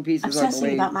missing puzzle pieces, I obsessing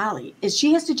believe. about Molly. Is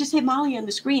she has to just hit Molly on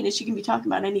the screen and she can be talking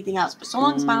about anything else. But so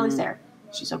long as Molly's there,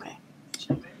 she's okay.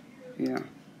 Yeah.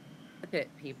 Clip it,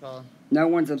 people. No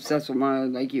one's obsessed with Molly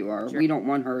like you are. Sure. We don't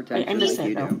want her attention I miss like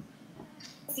you that, do.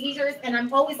 Seizures, and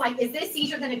I'm always like, is this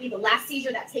seizure going to be the last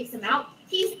seizure that takes him out?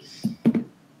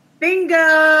 Bingo!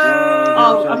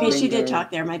 Oh, okay, bingo. she did talk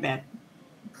there. My bad.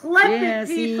 Clip Yeah, it,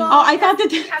 see? people. Oh, I thought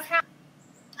that. He has had.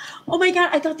 Oh my god,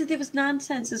 I thought that was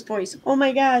nonsense. His voice. Oh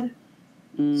my god.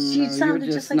 She No, sounded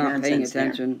you're just just like not paying nonsense there.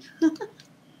 attention.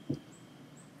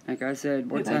 Like I said,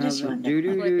 what's Maybe I that? just wanted to Do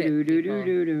do clip it, do do do people.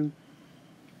 do do.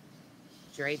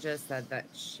 Dre just said that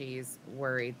she's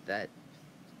worried that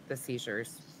the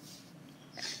seizures.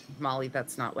 Molly,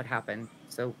 that's not what happened.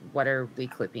 So what are we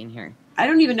clipping here? I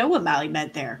don't even know what Molly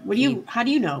meant there. What do you? How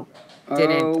do you know?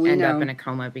 Didn't Oh, we end know. up in a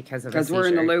coma because of a Because seizure. we're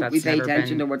in the loop. That's We pay never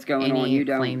attention been to what's going any on. You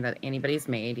claim don't. that anybody's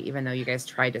made, even though you guys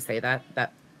tried to say that.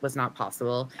 That was not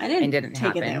possible. I didn't, and didn't take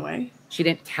happen. it that way. She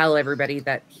didn't tell everybody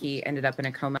that he ended up in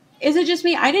a coma. Is it just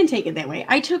me? I didn't take it that way.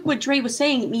 I took what Dre was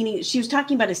saying, meaning she was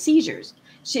talking about his seizures.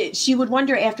 She would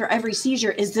wonder after every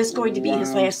seizure, is this going to be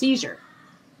his Wow. last seizure?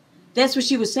 That's what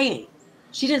she was saying.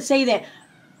 She didn't say that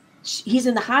he's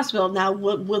in the hospital now.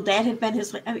 Will that have been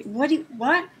his? I mean,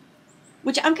 what?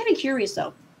 Which I'm kind of curious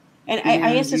though, and I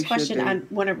Yeah, asked this you should question be. on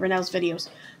one of Renelle's videos.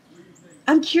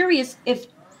 I'm curious if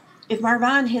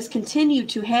Marwan has continued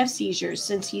to have seizures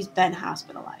since he's been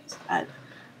hospitalized. I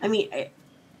mean,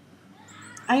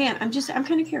 I am. I'm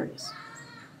kind of curious.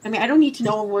 I mean, I don't need to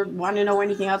know or want to know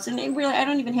anything else, and really, I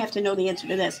don't even have to know the answer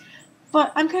to this.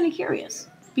 But I'm kind of curious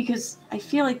because I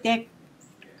feel like that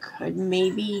could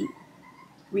maybe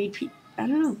repeat. I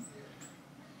don't know.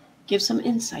 Give some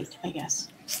insight, I guess.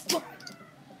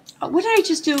 What did I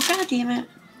just do? God damn it!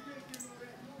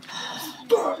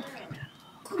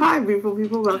 Hi,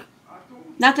 people.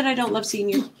 Not that I don't love seeing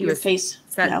your was face.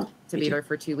 Set No, to be there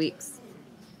for 2 weeks.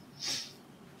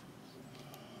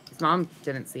 His mom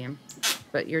didn't see him,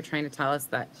 but you're trying to tell us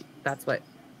that that's what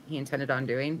he intended on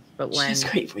doing. But She when has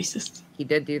great voices. he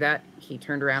did do that, he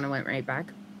turned around and went right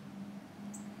back.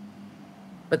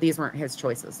 But these weren't his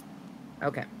choices.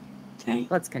 Okay, Did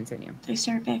let's continue. I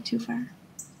start back too far?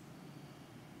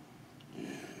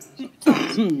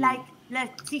 Like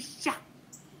Letitia.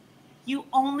 You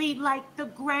only like the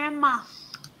grandma.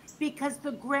 because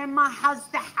the grandma has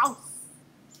the house.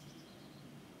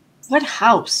 What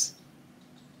house?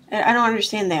 I don't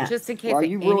understand that. Just in case Well,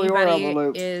 you really are out of the anybody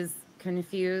loop. is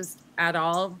confused at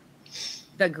all,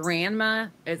 the grandma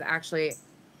is actually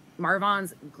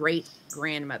Marvon's great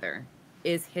grandmother,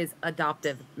 is his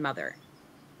adoptive mother.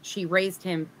 She raised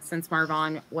him since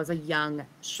Marvon was a young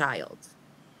child.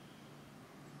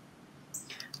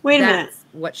 Wait a minute. That's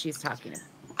what she's talking about.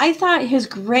 I thought his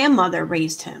grandmother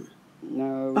raised him.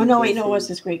 No. Oh, no, wait, no, it EKC. was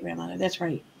his great-grandmother. That's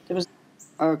right. It was.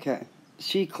 Okay.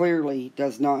 She clearly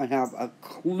does not have a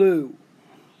clue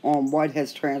on what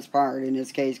has transpired in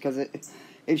this case, because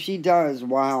if she does,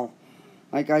 wow.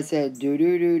 Like I said,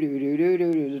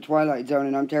 the Twilight Zone,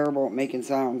 and I'm terrible at making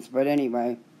sounds. But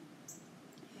anyway,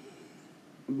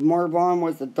 Marvon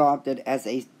was adopted as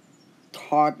a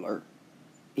toddler.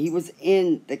 He was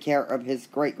in the care of his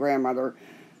great-grandmother,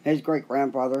 his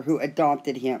great-grandfather, who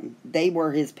adopted him. They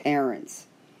were his parents.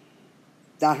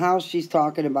 The house she's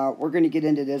talking about, we're going to get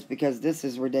into this because this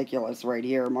is ridiculous right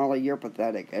here. Molly, you're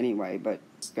pathetic anyway, but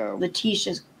let's go.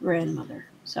 Letitia's grandmother.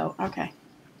 So, okay.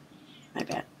 My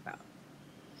bad.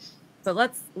 But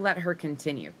let's let her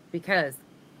continue because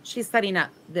she's setting up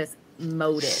this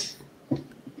motive.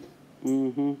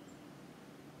 Mm-hmm.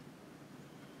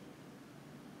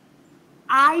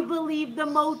 I believe the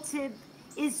motive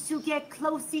is to get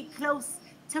close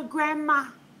to grandma,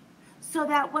 so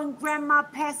that when grandma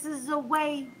passes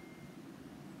away,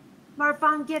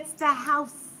 Marvon gets the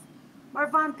house.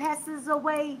 Marvon passes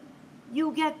away,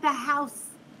 you get the house.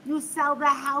 You sell the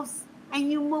house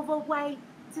and you move away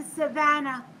to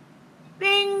Savannah.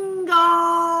 Bingo!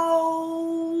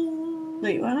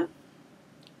 Wait, what?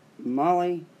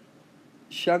 Molly,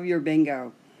 shove your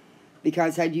bingo.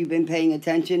 Because had you been paying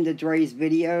attention to Dre's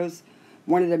videos,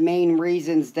 one of the main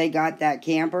reasons they got that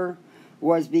camper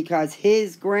was because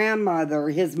his grandmother,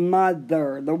 his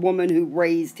mother, the woman who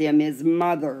raised him, his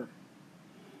mother,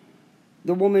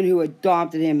 the woman who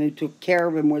adopted him, who took care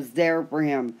of him, was there for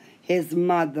him, his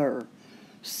mother,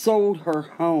 sold her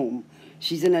home.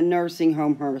 She's in a nursing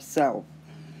home herself.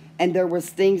 And there was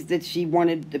things that she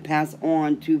wanted to pass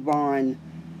on to Vaughn.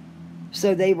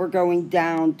 So they were going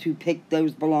down to pick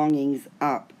those belongings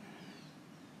up.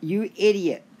 You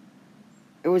idiot.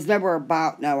 It was never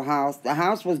about no house. The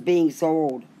house was being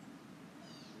sold.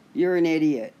 You're an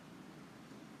idiot.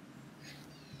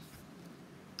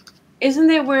 Isn't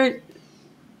that where...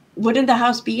 Wouldn't the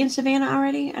house be in Savannah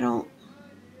already?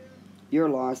 You're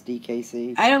lost,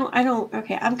 EKC. I don't...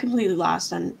 Okay, I'm completely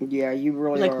lost on... Yeah, you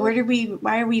really like, are.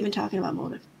 why are we even talking about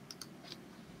motive?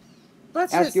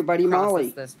 Let's Ask just your buddy process Molly.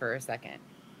 this for a second.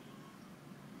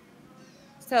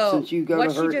 So Since you go what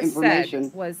to her she just information.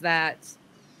 said was that,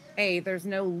 A, there's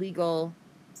no legal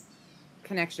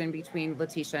connection between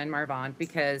Letitia and Marvon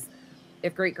because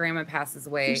if great grandma passes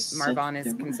away, Marvon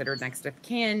is considered next of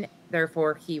kin.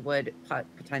 Therefore, he would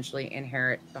potentially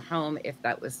inherit the home if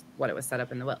that was what it was set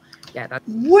up in the will. Yeah, that's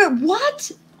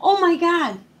What? Oh my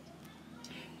God.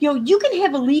 Yo, you can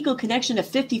have a legal connection to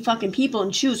 50 fucking people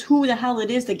and choose who the hell it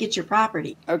is that gets your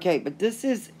property. Okay, but this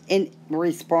is in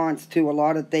response to a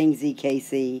lot of things,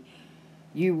 EKC.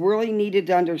 You really needed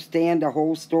to understand the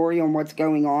whole story on what's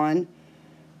going on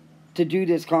to do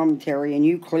this commentary, and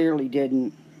you clearly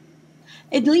didn't.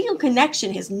 A legal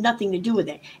connection has nothing to do with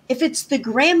it. If it's the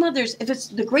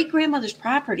great-grandmother's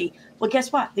property, well,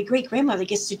 guess what? The great-grandmother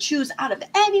gets to choose out of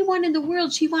anyone in the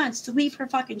world she wants to leave her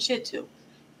fucking shit to.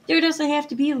 There doesn't have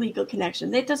to be a legal connection.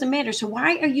 That doesn't matter. So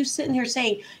why are you sitting here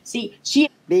saying, see, she...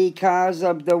 Because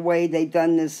of the way they've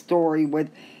done this story with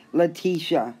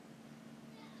Letitia.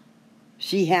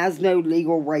 She has no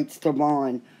legal rights to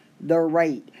Vaughn. They're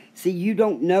right. See, you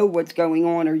don't know what's going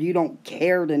on, or you don't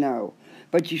care to know.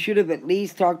 But you should have at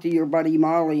least talked to your buddy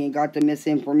Molly and got the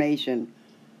misinformation.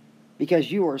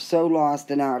 Because you are so lost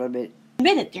and out of it.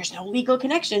 Minute, there's no legal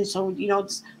connection. So,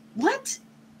 what?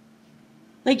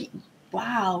 Like...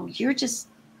 Wow, you're just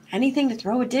anything to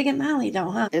throw a dig at Molly,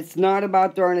 though, huh? It's not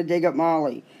about throwing a dig at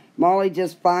Molly. Molly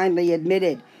just finally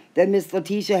admitted that Miss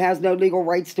Letitia has no legal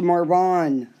rights to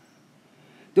Marvon.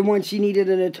 The one she needed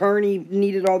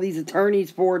needed all these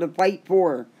attorneys for to fight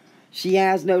for. She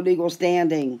has no legal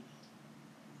standing.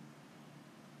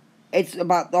 It's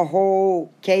about the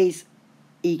whole case,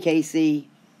 EKC.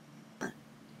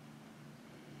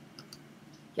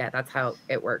 Yeah, that's how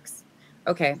it works.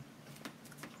 Okay.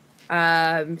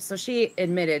 So she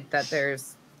admitted that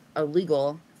there's a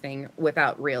legal thing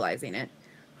without realizing it.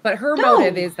 But her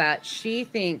motive is that she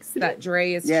thinks that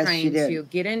Dre is trying to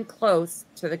get in close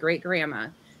to the great-grandma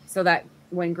so that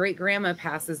when great-grandma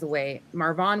passes away,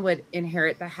 Marvon would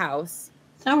inherit the house.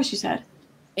 Is that what she said?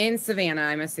 In Savannah,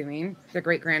 I'm assuming, the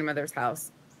great-grandmother's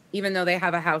house. even though they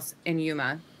have a house in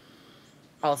Yuma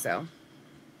also.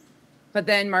 But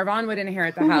then Marvon would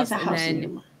inherit the house, and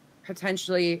then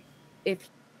potentially, if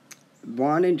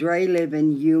Vaughn and Dre live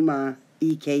in Yuma,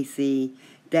 EKC,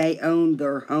 they own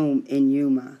their home in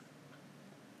Yuma.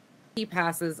 he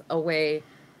passes away,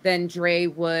 then Dre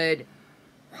would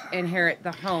inherit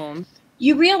the home.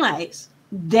 You realize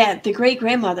that the great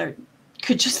grandmother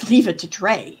could just leave it to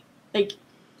Dre. Like,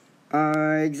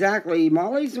 exactly.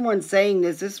 Molly's the one saying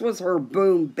this. This was her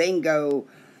boom bingo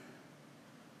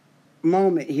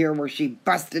moment here where she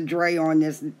busted Dre on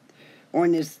this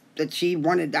that she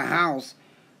wanted the house.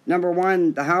 Number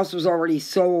one, the house was already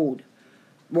sold.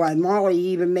 Well, Molly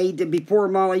even before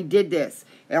Molly did this.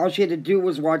 All she had to do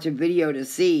was watch a video to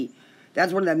see.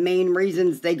 That's one of the main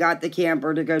reasons they got the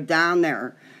camper to go down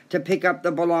there to pick up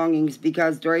the belongings,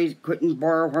 because Dre couldn't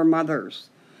borrow her mother's.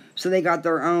 So they got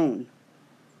their own.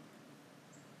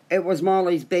 It was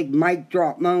Molly's big mic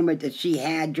drop moment that she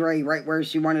had Dre right where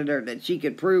she wanted her, that she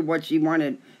could prove what she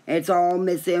wanted. It's all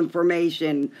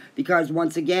misinformation because,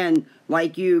 once again,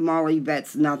 like you, Molly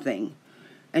vets nothing.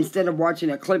 Instead of watching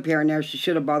a clip here and there, she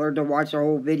should have bothered to watch a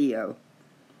whole video.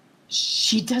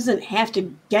 She doesn't have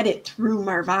to get it through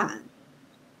Marvon.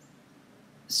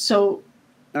 So...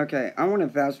 Okay, I want to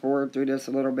fast forward through this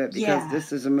a little bit because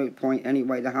this is a moot point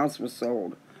anyway. The house was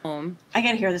sold. Home. I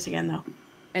got to hear this again, though.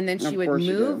 And then she would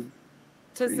move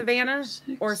to Savannah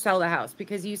or sell the house,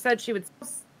 because you said she would.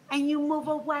 And you move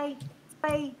away,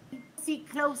 see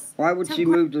close. Why would she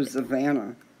move to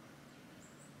Savannah?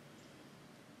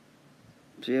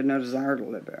 She had no desire to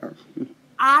live there.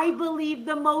 I believe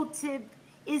the motive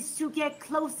is to get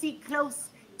close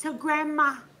to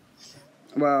Grandma.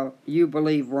 Well, you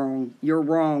believe wrong. You're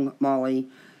wrong, Molly.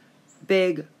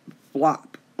 Big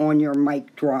flop on your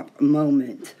mic drop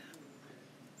moment.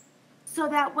 So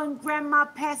that when Grandma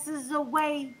passes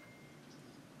away,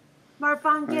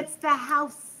 Marvon gets the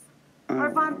house.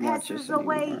 Marvon passes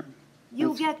away,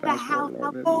 you get the house.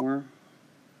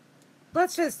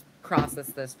 Let's just process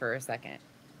this for a second.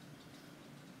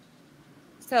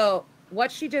 So what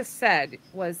she just said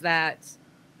was that,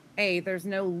 A, there's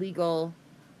no legal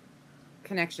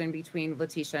connection between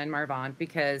Letitia and Marvon,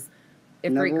 because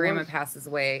if great grandma passes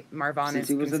away, Marvon is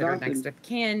considered next of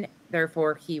kin.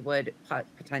 Therefore, he would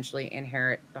potentially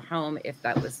inherit the home if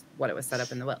that was what it was set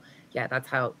up in the will. Yeah, that's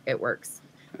how it works.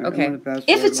 Okay.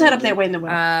 If it's set up that way in the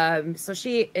will. So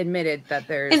she admitted that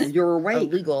there's a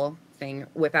legal thing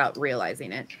without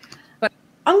realizing it. But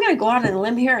I'm going to go out on a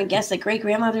limb here and guess that great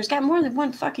grandmother's got more than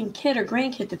one fucking kid or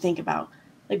grandkid to think about.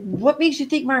 Like, what makes you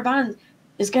think Marvon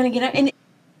is going to get out? And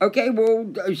okay, well,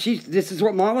 this is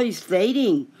what Molly's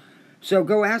stating. So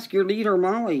go ask your leader,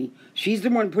 Molly. She's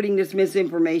the one putting this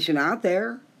misinformation out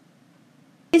there.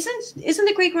 Isn't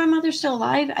the great grandmother still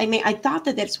alive? I mean, I thought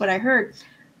that's what I heard.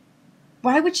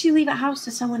 Why would she leave a house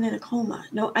to someone in a coma?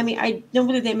 No, I mean, I know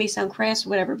whether that may sound crass or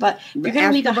whatever, but if you're going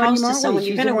to leave a house to someone,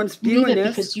 you're going to leave it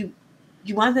because you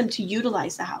want them to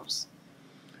utilize the house.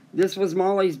 This was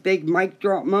Molly's big mic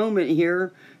drop moment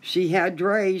here. She had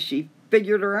Dre. She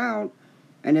figured her out.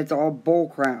 And it's all bull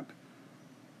crap.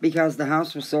 Because the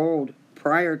house was sold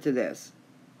prior to this.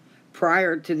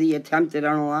 Prior to the attempted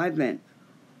unalivement.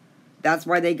 That's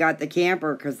why they got the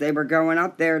camper, because they were going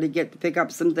up there to pick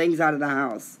up some things out of the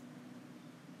house.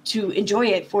 To enjoy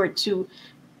it, for it to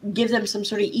give them some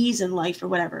sort of ease in life or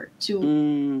whatever.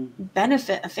 To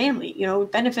benefit a family,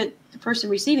 benefit the person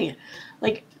receiving it.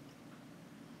 Like,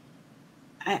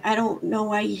 I don't know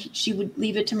why she would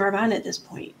leave it to Marvon at this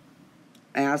point.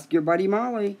 Ask your buddy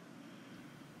Molly.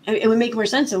 It would make more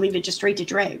sense to leave it just straight to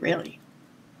Dre, really.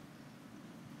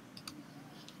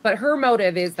 But her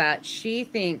motive is that she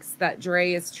thinks that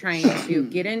Dre is trying to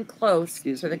get in close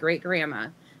to the great grandma,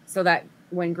 so that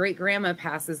when great grandma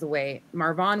passes away,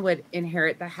 Marvon would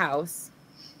inherit the house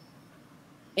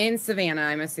in Savannah,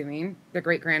 I'm assuming, the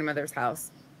great grandmother's house,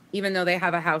 even though they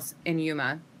have a house in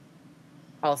Yuma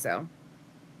also.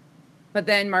 But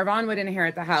then Marvon would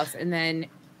inherit the house, and then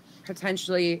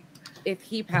potentially, if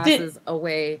he passes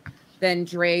away, then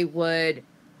Dre would.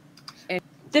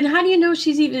 Then how do you know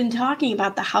she's even talking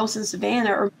about the house in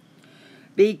Savannah?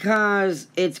 Because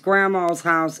it's Grandma's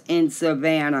house in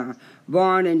Savannah.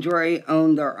 Vaughn and Dre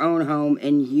own their own home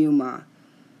in Yuma.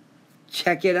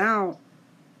 Check it out.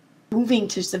 Moving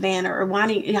to Savannah or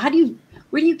wanting.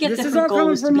 Where do you get this the goal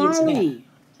is to be in Molly. Savannah?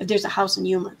 If there's a house in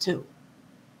Yuma too.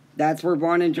 That's where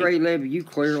Vaughn and Dre live. You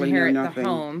clearly know nothing. The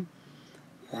home.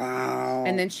 Wow.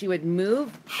 And then she would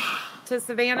move to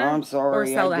Savannah I'm sorry, or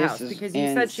sell the house, because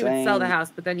you said she would sell the house,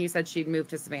 but then you said she'd move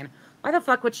to Savannah. Why the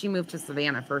fuck would she move to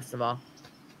Savannah, first of all?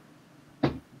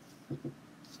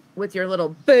 With your little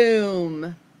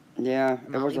boom. Yeah,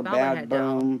 it was a Molly bad Bobblehead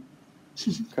doll. boom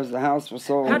because the house was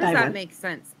sold. How does I that would. make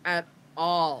sense at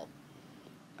all?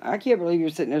 I can't believe you're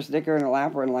sitting there snickering and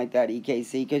laughing like that,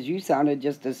 EKC, because you sounded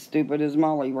just as stupid as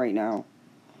Molly right now.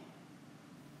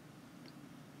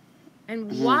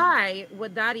 And why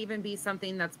would that even be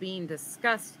something that's being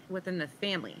discussed within the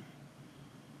family?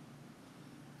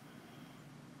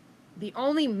 The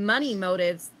only money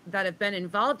motives that have been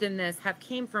involved in this have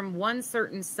came from one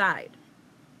certain side.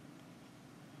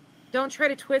 Don't try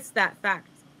to twist that fact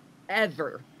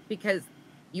ever, because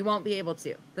you won't be able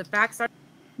to. The facts are...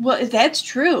 Well, if that's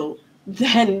true,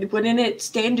 then wouldn't it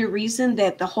stand to reason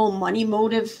that the whole money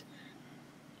motive,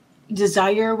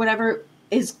 desire, or whatever,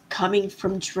 is coming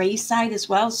from Dre's side as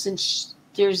well, since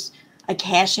there's a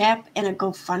Cash App and a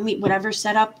GoFundMe, whatever,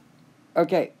 set up?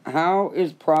 Okay, how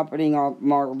is profiting off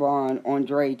Marvon on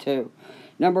Dre too?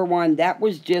 Number one, that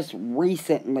was just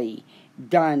recently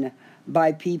done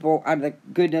by people out of the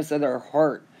goodness of their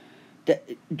heart.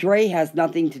 Dre has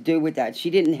nothing to do with that. She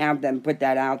didn't have them put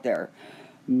that out there.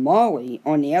 Molly,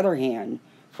 on the other hand,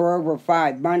 for over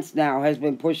 5 months now, has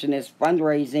been pushing this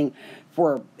fundraising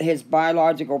for his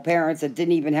biological parents that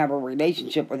didn't even have a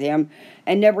relationship with him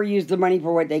and never used the money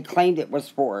for what they claimed it was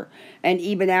for. And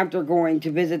even after going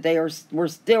to visit, were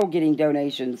still getting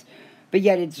donations. But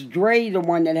yet it's Dre, the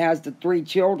one that has the 3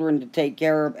 children to take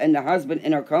care of, and the husband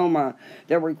in a coma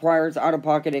that requires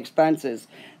out-of-pocket expenses.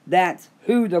 That's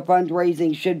who the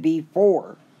fundraising should be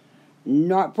for.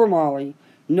 Not for Molly,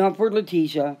 not for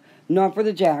Letitia, not for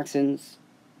the Jacksons.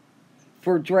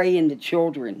 For Dre and the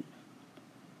children.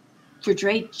 For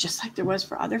Dre, just like there was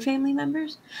for other family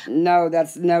members? No,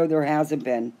 there hasn't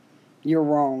been. You're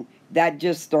wrong. That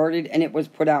just started, and it was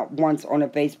put out once on a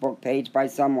Facebook page by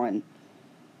someone.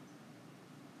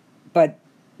 But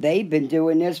they've been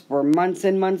doing this for months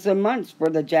and months and months for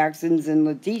the Jacksons and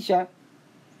Letitia.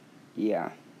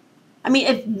 Yeah. I mean,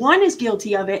 if one is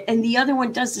guilty of it and the other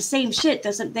one does the same shit,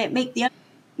 doesn't that make the other...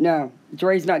 No,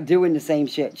 Dre's not doing the same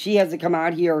shit. She hasn't come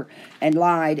out here and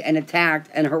lied and attacked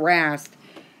and harassed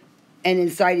and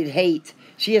incited hate.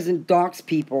 She hasn't doxed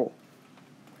people.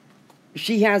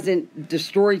 She hasn't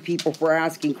destroyed people for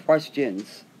asking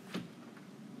questions.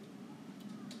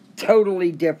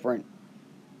 Totally different.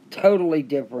 Totally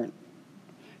different.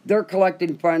 They're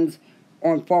collecting funds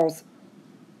on false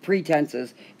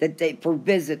pretenses for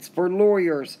visits, for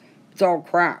lawyers. It's all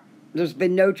crap. There's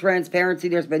been no transparency.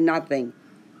 There's been nothing.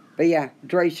 But yeah,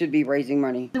 Dre should be raising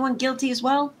money. The one guilty as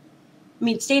well? I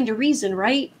mean, stand to reason,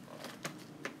 right?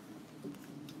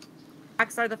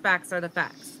 Facts are the facts are the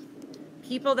facts.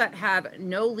 People that have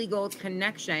no legal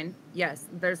connection, yes,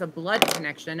 there's a blood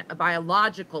connection, a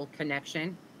biological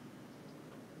connection.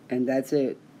 And that's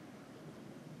it.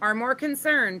 Are more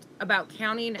concerned about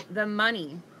counting the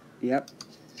money. Yep.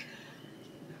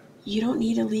 You don't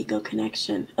need a legal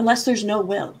connection. Unless there's no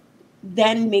will.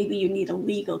 Then maybe you need a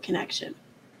legal connection.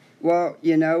 Well,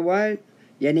 you know what?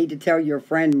 You need to tell your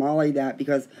friend Molly that,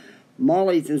 because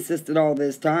Molly's insisted all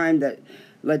this time that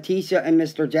Letitia and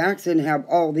Mr. Jackson have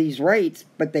all these rights,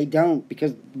 but they don't,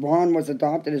 because Ron was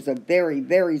adopted as a very,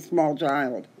 very small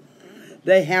child.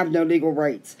 They have no legal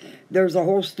rights. There's a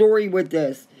whole story with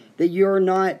this that you're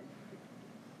not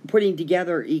putting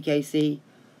together, EKC.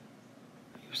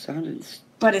 You're sounding...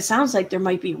 But it sounds like there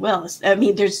might be wills. I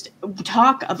mean, there's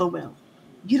talk of a will.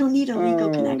 You don't need a legal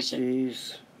connection.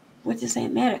 Jeez. What does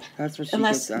that matter? That's what she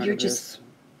Unless gets out you're of just... this.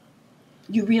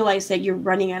 You realize that you're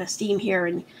running out of steam here,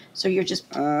 and so you're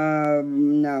just...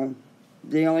 No.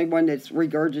 The only one that's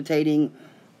regurgitating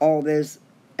all this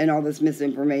and all this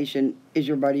misinformation is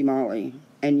your buddy Molly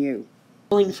and you.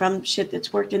 Pulling from shit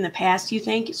that's worked in the past, you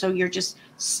think? So you're just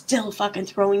still fucking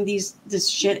throwing this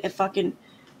shit at fucking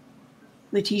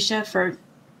Letitia for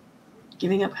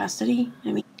giving up custody?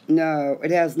 I mean... No,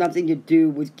 it has nothing to do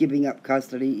with giving up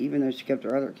custody, even though she kept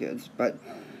her other kids. But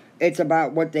it's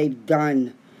about what they've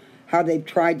done. How they've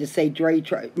tried to say Dre...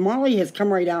 Molly has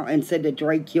come right out and said that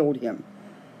Dre killed him.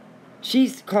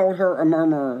 She's called her a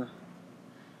murderer.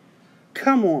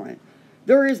 Come on.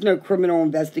 There is no criminal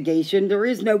investigation. There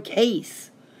is no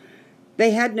case.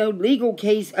 They had no legal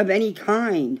case of any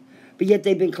kind. But yet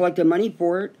they've been collecting money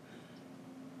for it.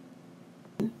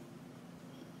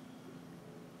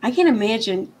 I can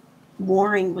imagine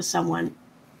warring with someone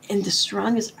in the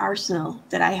strongest arsenal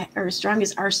that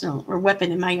strongest arsenal or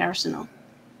weapon in my arsenal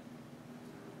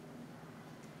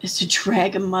is to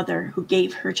drag a mother who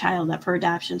gave her child up for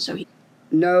adoption. So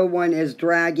no one is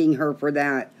dragging her for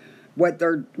that.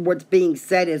 What's being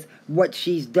said is what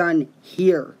she's done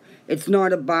here. It's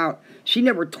not about... She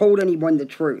never told anyone the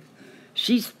truth.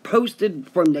 She's posted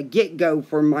from the get-go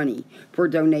for money, for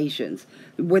donations,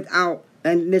 without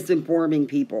and misinforming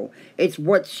people. It's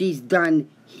what she's done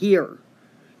here.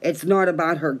 It's not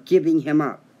about her giving him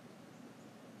up.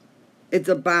 It's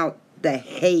about the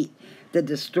hate, the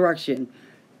destruction,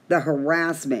 the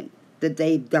harassment that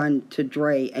they've done to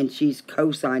Dre, and she's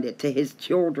co-signed it, to his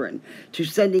children, to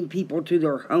sending people to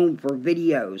their home for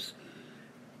videos,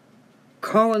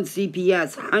 calling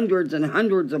CPS, hundreds and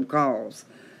hundreds of calls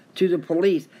to the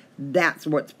police. That's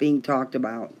what's being talked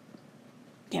about.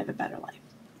 They have a better life.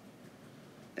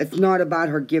 It's not about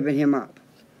her giving him up.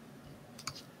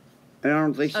 And I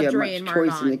don't think she had much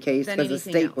choice in the case because the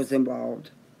state was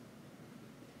involved.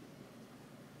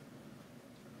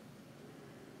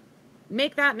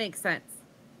 Make that make sense.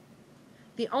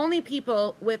 The only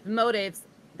people with motives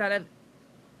that have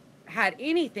had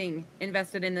anything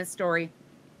invested in this story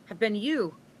have been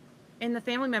you and the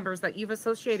family members that you've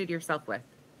associated yourself with.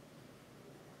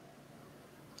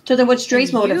 So then what's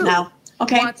Dre's motive now?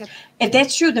 Okay. If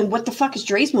that's true, then what the fuck is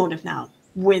Dre's motive now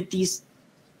with these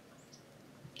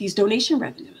donation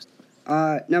revenues?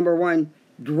 Number one,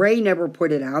 Dre never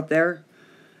put it out there.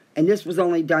 And this was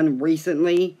only done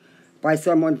recently by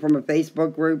someone from a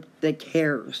Facebook group that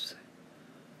cares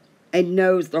and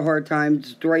knows the hard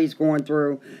times Dre's going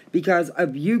through because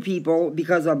of you people,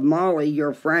 because of Molly,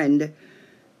 your friend,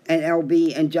 and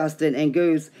LB and Justin and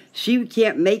Goose. She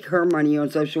can't make her money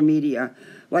on social media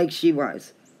like she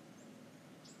was.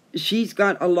 She's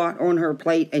got a lot on her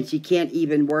plate and she can't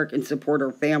even work and support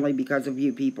her family because of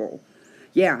you people.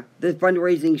 Yeah, the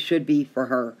fundraising should be for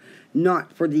her,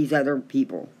 not for these other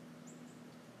people.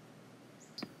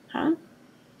 Huh?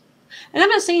 And I'm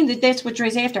not saying that that's what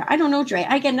Dre's after. I don't know Dre.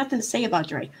 I got nothing to say about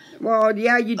Dre. Well,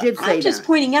 yeah, you did say that. I'm just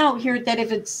pointing out here that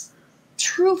if it's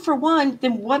true for one,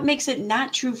 then what makes it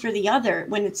not true for the other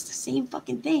when it's the same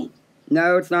fucking thing?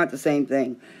 No, it's not the same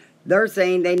thing. They're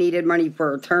saying they needed money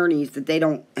for attorneys that they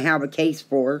don't have a case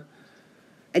for.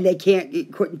 And they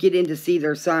couldn't get in to see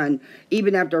their son.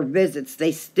 Even after visits,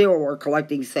 they still are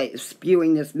collecting,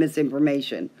 spewing this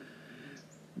misinformation.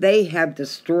 They have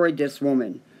destroyed this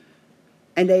woman.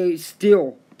 And they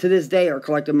still, to this day, are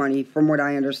collecting money, from what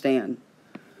I understand.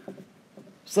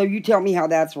 So you tell me how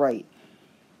that's right.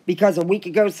 Because a week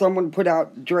ago, someone put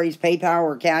out Dre's PayPal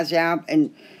or Cash App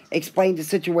and explained the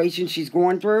situation she's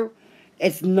going through.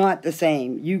 It's not the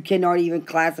same. You cannot even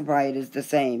classify it as the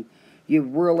same. You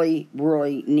really,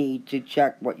 really need to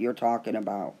check what you're talking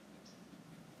about.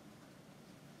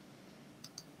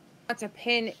 Not to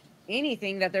pin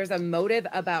anything that there's a motive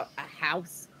about a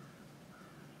house.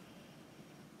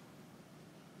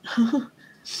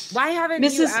 Why haven't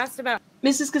you asked about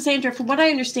Mrs. Cassandra? From what I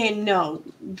understand, no.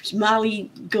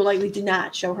 Molly Golightly did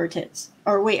not show her tits.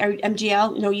 Or wait,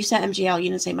 MGL? No, you said MGL. You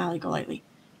didn't say Molly Golightly.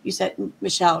 You said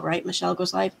Michelle, right? Michelle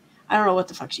Goes Live. I don't know what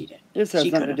the fuck she did. This has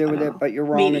nothing to do with it, but you're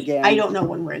wrong again. I don't know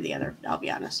one way or the other, I'll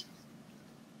be honest.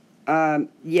 Yeah,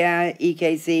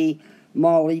 EKC,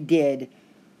 Molly did.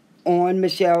 On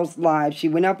Michelle's live. She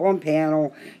went up on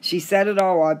panel. She set it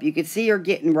all up. You could see her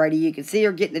getting ready. You could see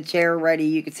her getting the chair ready.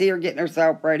 You could see her getting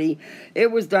herself ready.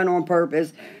 It was done on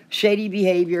purpose. Shady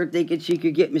behavior, thinking she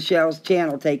could get Michelle's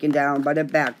channel taken down, but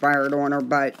it backfired on her,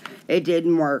 but it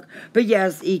didn't work. But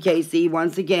yes, EKC,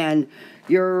 once again,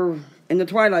 you're in the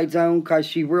Twilight Zone because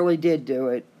she really did do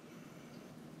it.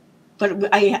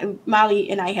 But Molly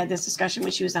and I had this discussion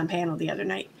when she was on panel the other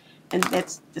night. And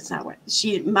that's not what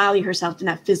Molly herself did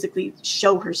not physically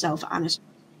show herself on a screen.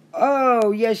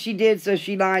 Oh, yes, she did. So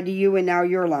she lied to you, and now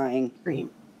you're lying.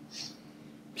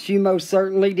 She most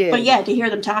certainly did. But yeah, to hear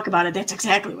them talk about it, that's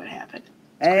exactly what happened.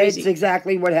 It's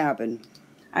exactly what happened.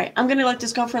 All right, I'm gonna let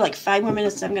this go for like 5 more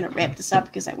minutes. I'm gonna wrap this up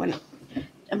because I'm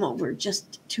over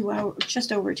just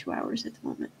over 2 hours at the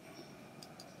moment.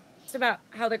 It's about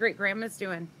how the great grandma's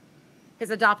doing, his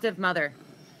adoptive mother.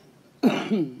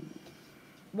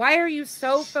 Why are you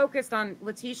so focused on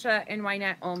Letitia and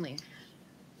Wynette only?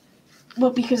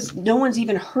 Well, because no one's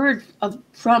even heard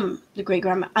from the great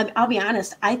grandma. I'll be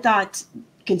honest. I thought,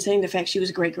 considering the fact she was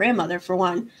a great grandmother for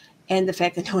one, and the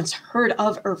fact that no one's heard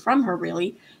of or from her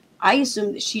really, I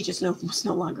assumed that she just was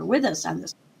no longer with us on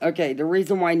this. Okay, the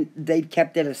reason why they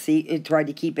kept it a secret, tried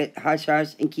to keep it hush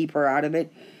hush and keep her out of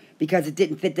it, because it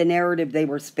didn't fit the narrative they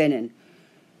were spinning.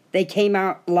 They came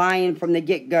out lying from the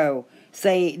get-go.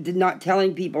 Not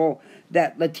telling people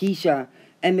that Letitia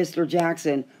and Mr.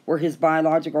 Jackson were his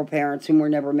biological parents whom were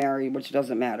never married, which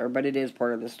doesn't matter, but it is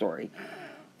part of the story.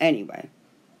 Anyway,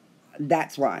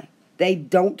 that's why. They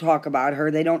don't talk about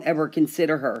her. They don't ever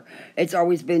consider her. It's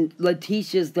always been,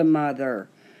 Letitia's the mother.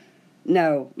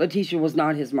 No, Letitia was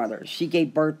not his mother. She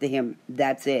gave birth to him.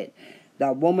 That's it.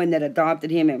 The woman that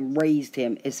adopted him and raised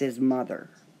him is his mother.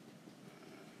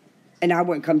 And I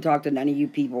wouldn't come talk to none of you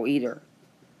people either.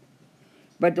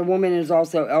 But the woman is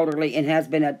also elderly and has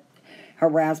been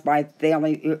harassed by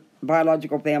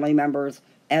biological family members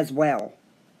as well.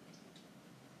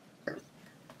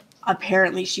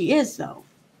 Apparently she is, though.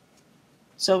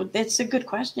 So that's a good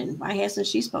question. Why hasn't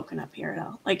she spoken up here at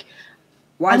all? Like,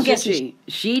 why should she?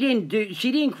 She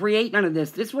didn't create none of this.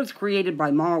 This was created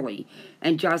by Molly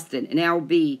and Justin and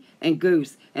LB and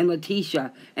Goose and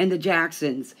Letitia and the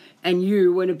Jacksons and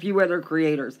you and a few other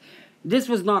creators. This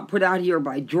was not put out here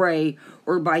by Dre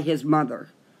or by his mother.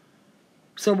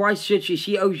 So why should she?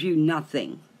 She owes you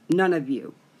nothing. None of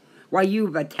you. Why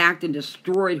you've attacked and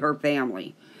destroyed her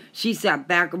family. She sat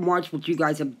back and watched what you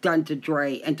guys have done to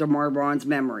Dre and to Marvon's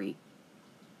memory.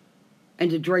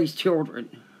 And to Dre's children.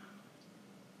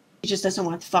 She just doesn't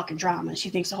want the fucking drama. She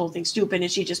thinks the whole thing's stupid and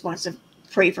she just wants to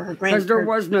pray for her grandson. Because there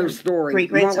was no story.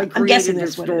 Great-grandson. I'm guessing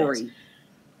that's the what it is.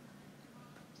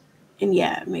 And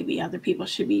yeah, maybe other people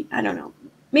should be, I don't know.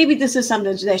 Maybe this is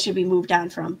something that should be moved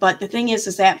on from. But the thing is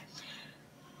that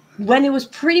when it was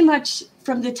pretty much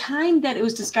from the time that it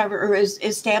was discovered or was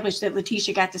established that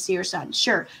Letitia got to see her son,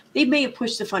 sure, they may have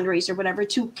pushed the fundraiser or whatever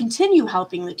to continue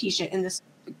helping Letitia in this.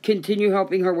 Continue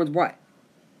helping her with what?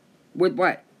 With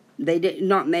what? They did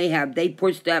not may have. They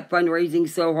pushed that fundraising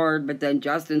so hard, but then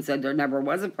Justin said there never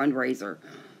was a fundraiser.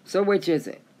 So which is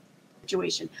it?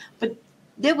 Situation. But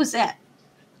there was that.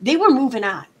 They were moving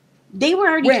on. They were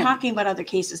already talking about other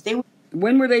cases.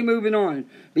 When were they moving on?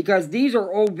 Because these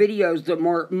are old videos that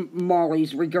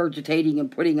Molly's regurgitating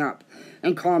and putting up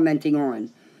and commenting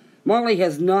on. Molly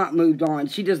has not moved on.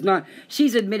 She does not.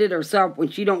 She's admitted herself when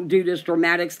she don't do this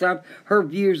dramatic stuff, her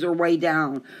views are way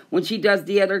down. When she does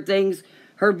the other things,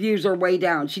 her views are way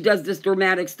down. She does this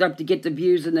dramatic stuff to get the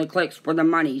views and the clicks for the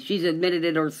money. She's admitted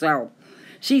it herself.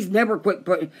 She's never quit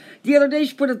putting. The other day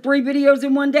she put 3 videos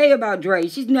in one day about Dre.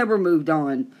 She's never moved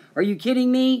on. Are you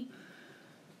kidding me?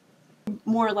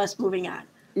 More or less moving on.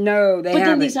 No, they haven't. But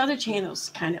then these other channels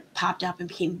kind of popped up and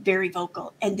became very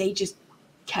vocal, and they just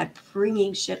kept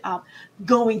bringing shit up,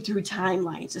 going through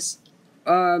timelines.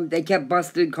 They kept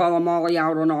calling Molly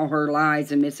out on all her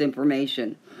lies and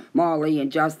misinformation. Molly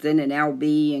and Justin and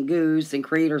LB and Goose and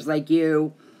creators like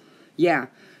you. Yeah,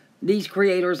 these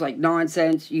creators like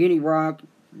Nonsense, Unirock,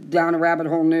 Down a Rabbit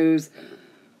Hole News,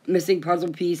 Missing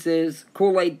Puzzle Pieces,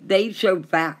 Kool-Aid, they showed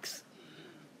facts.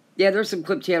 Yeah, there's some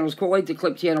clip channels. Kool-Aid's a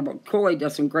clip channel, but Kool-Aid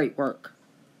does some great work.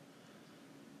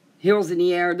 Hills in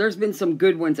the Air, there's been some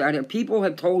good ones out here. People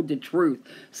have told the truth.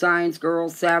 Science Girl,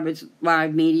 Savage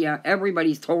Live Media,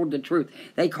 everybody's told the truth.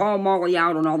 They call Molly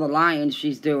out on all the lying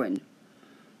she's doing.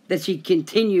 That she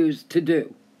continues to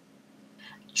do.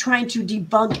 Trying to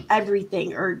debunk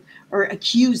everything or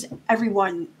accuse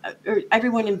everyone or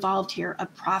everyone involved here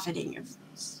of profiting, of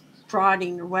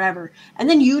frauding or whatever. And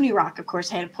then Unirock, of course,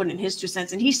 had to put in his 2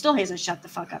 cents, and he still hasn't shut the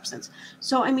fuck up since.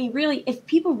 So, I mean, really, if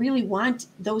people really want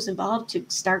those involved to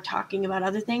start talking about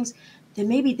other things, then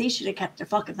maybe they should have kept their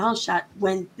fucking mouth shut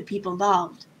when the people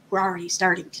involved were already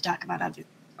starting to talk about other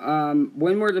things.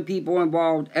 When were the people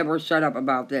involved ever shut up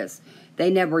about this? They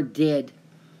never did.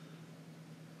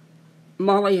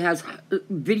 Molly has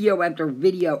video after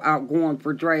video out going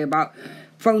for Dre about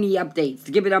phony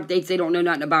updates, giving updates they don't know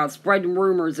nothing about, spreading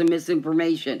rumors and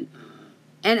misinformation,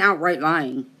 and outright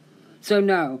lying. So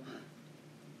no,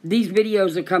 these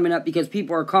videos are coming up because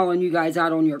people are calling you guys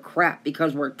out on your crap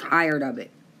because we're tired of it.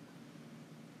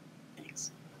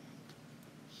 Thanks.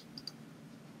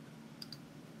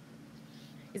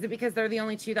 Is it because they're the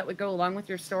only 2 that would go along with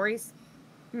your stories?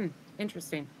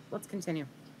 Interesting. Let's continue.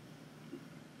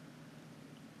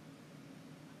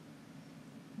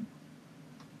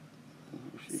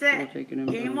 Set.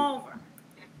 Game over.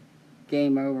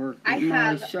 Game over. I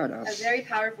have shut up. a very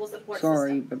powerful support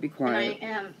Sorry, system. but be quiet.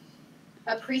 And I am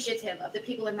appreciative of the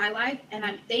people in my life, and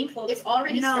I'm thankful. It's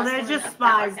already No, they're stressful just enough that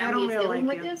our spies. They family don't is really dealing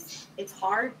like with you. this. It's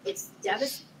hard. It's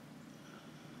devastating.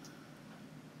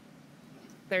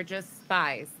 They're just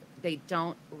spies. They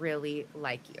don't really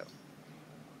like you.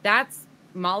 That's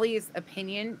Molly's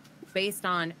opinion based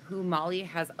on who Molly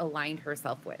has aligned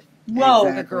herself with.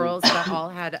 Whoa. The girls that all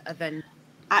had the...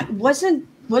 Wasn't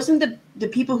the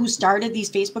people who started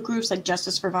these Facebook groups like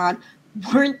Justice for Vaughn,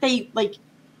 weren't they like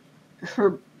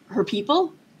her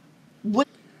people? What?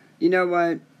 You know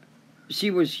what?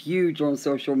 She was huge on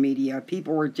social media.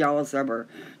 People were jealous of her.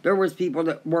 There was people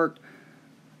that worked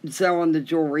selling the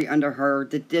jewelry under her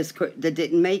that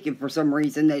didn't make it for some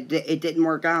reason. It didn't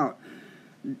work out.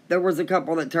 There was a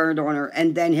couple that turned on her,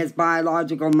 and then his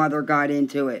biological mother got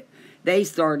into it. They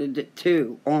started it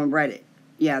too on Reddit.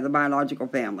 Yeah, the biological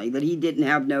family that he didn't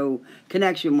have no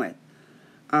connection with.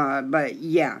 But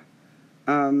yeah,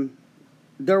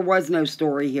 there was no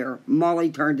story here. Molly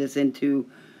turned this into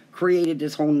created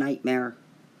this whole nightmare.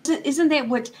 Isn't that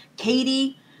what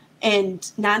Katie and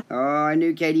not? Oh, I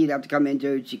knew Katie'd have to come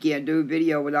into it. She can't do a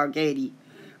video without Katie.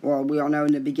 Well, we all know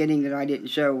in the beginning that I didn't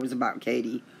show was about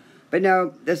Katie. But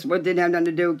no, this one didn't have nothing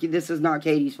to do. This is not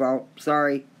Katie's fault.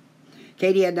 Sorry.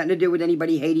 Katie had nothing to do with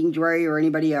anybody hating Dre or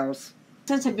anybody else.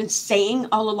 Since I've been saying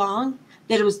all along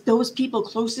that it was those people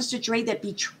closest to Dre that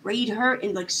betrayed her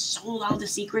and like sold all the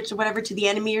secrets or whatever to the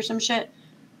enemy or some shit.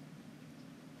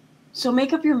 So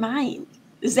make up your mind.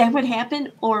 Is that what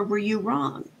happened, or were you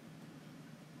wrong?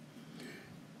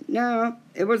 No,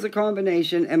 it was a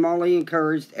combination, and Molly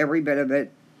encouraged every bit of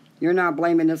it. You're not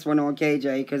blaming this one on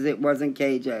KJ, because it wasn't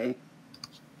KJ.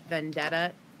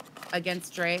 Vendetta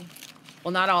against Dre.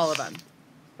 Well, not all of them.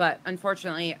 But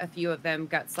unfortunately, a few of them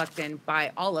got sucked in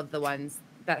by all of the ones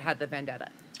that had the vendetta.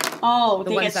 Oh, The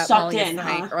they ones get that sucked Molly in,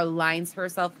 assigned huh? or aligns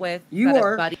herself with. You that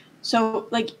are. buddy. So,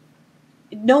 like,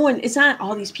 no one, it's not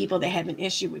all these people that have an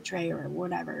issue with Dre or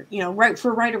whatever, you know, right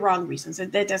for right or wrong reasons.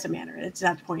 That doesn't matter. It's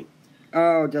not the point.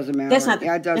 Oh, it doesn't matter. That's not the,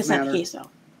 yeah, it does that's matter. not the case, though.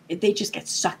 They just get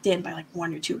sucked in by like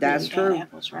one or two That's really bad true.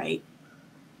 apples, right?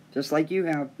 Just like you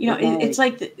have. You know, with Molly. it's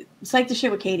like the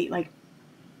shit with Katie. Like,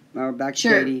 Oh, back to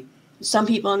sure, Katie. some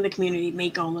people in the community may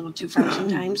go a little too far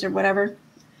sometimes or whatever.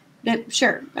 That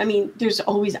sure, I mean, there's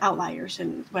always outliers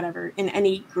and whatever in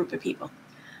any group of people.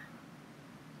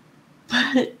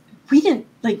 But we didn't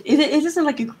like it. It isn't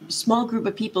like a small group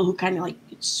of people who kind of like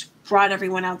brought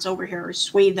everyone else over here or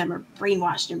swayed them or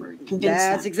brainwashed them or convinced them.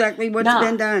 That's exactly what's No.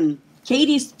 been done.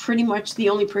 Katie's pretty much the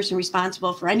only person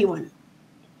responsible for anyone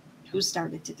who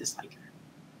started to dislike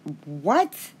her.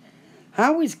 What?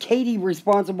 How is Katie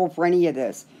responsible for any of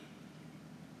this?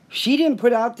 She didn't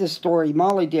put out this story.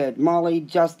 Molly did. Molly,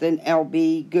 Justin,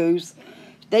 LB, Goose.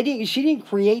 She didn't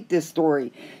create this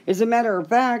story. As a matter of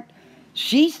fact,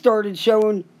 she started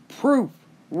showing proof,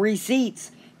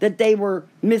 receipts, that they were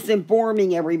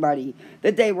misinforming everybody,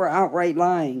 that they were outright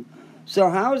lying. So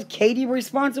how is Katie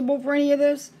responsible for any of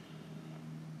this?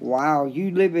 Wow,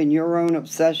 you live in your own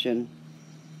obsession.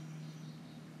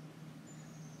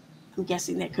 I'm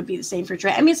guessing that could be the same for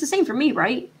Dre. I mean, it's the same for me,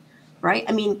 right? Right?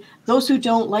 I mean, those who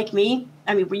don't like me,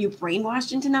 I mean, were you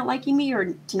brainwashed into not liking me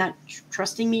or to not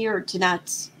trusting me or to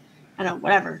not, I don't know,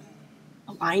 whatever,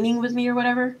 aligning with me or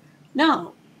whatever?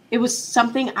 No. It was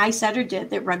something I said or did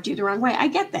that rubbed you the wrong way. I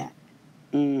get that.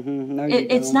 Mm-hmm. No,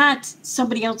 It's don't. not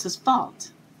somebody else's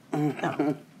fault.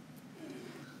 No.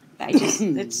 I just,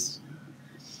 it's...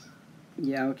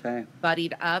 Yeah, okay.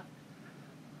 Buddied up.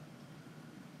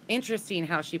 Interesting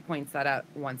how she points that out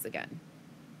once again.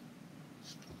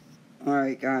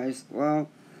 Alright, guys. Well,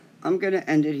 I'm going to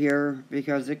end it here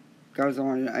because it goes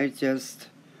on. I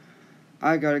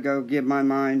got to go give my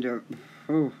mind a...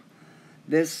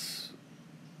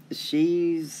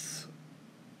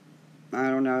 I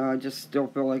don't know. I just still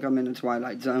feel like I'm in the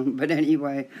Twilight Zone. But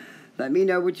anyway, let me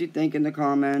know what you think in the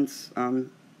comments.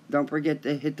 Don't forget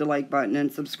to hit the like button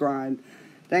and subscribe.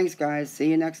 Thanks, guys. See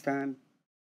you next time.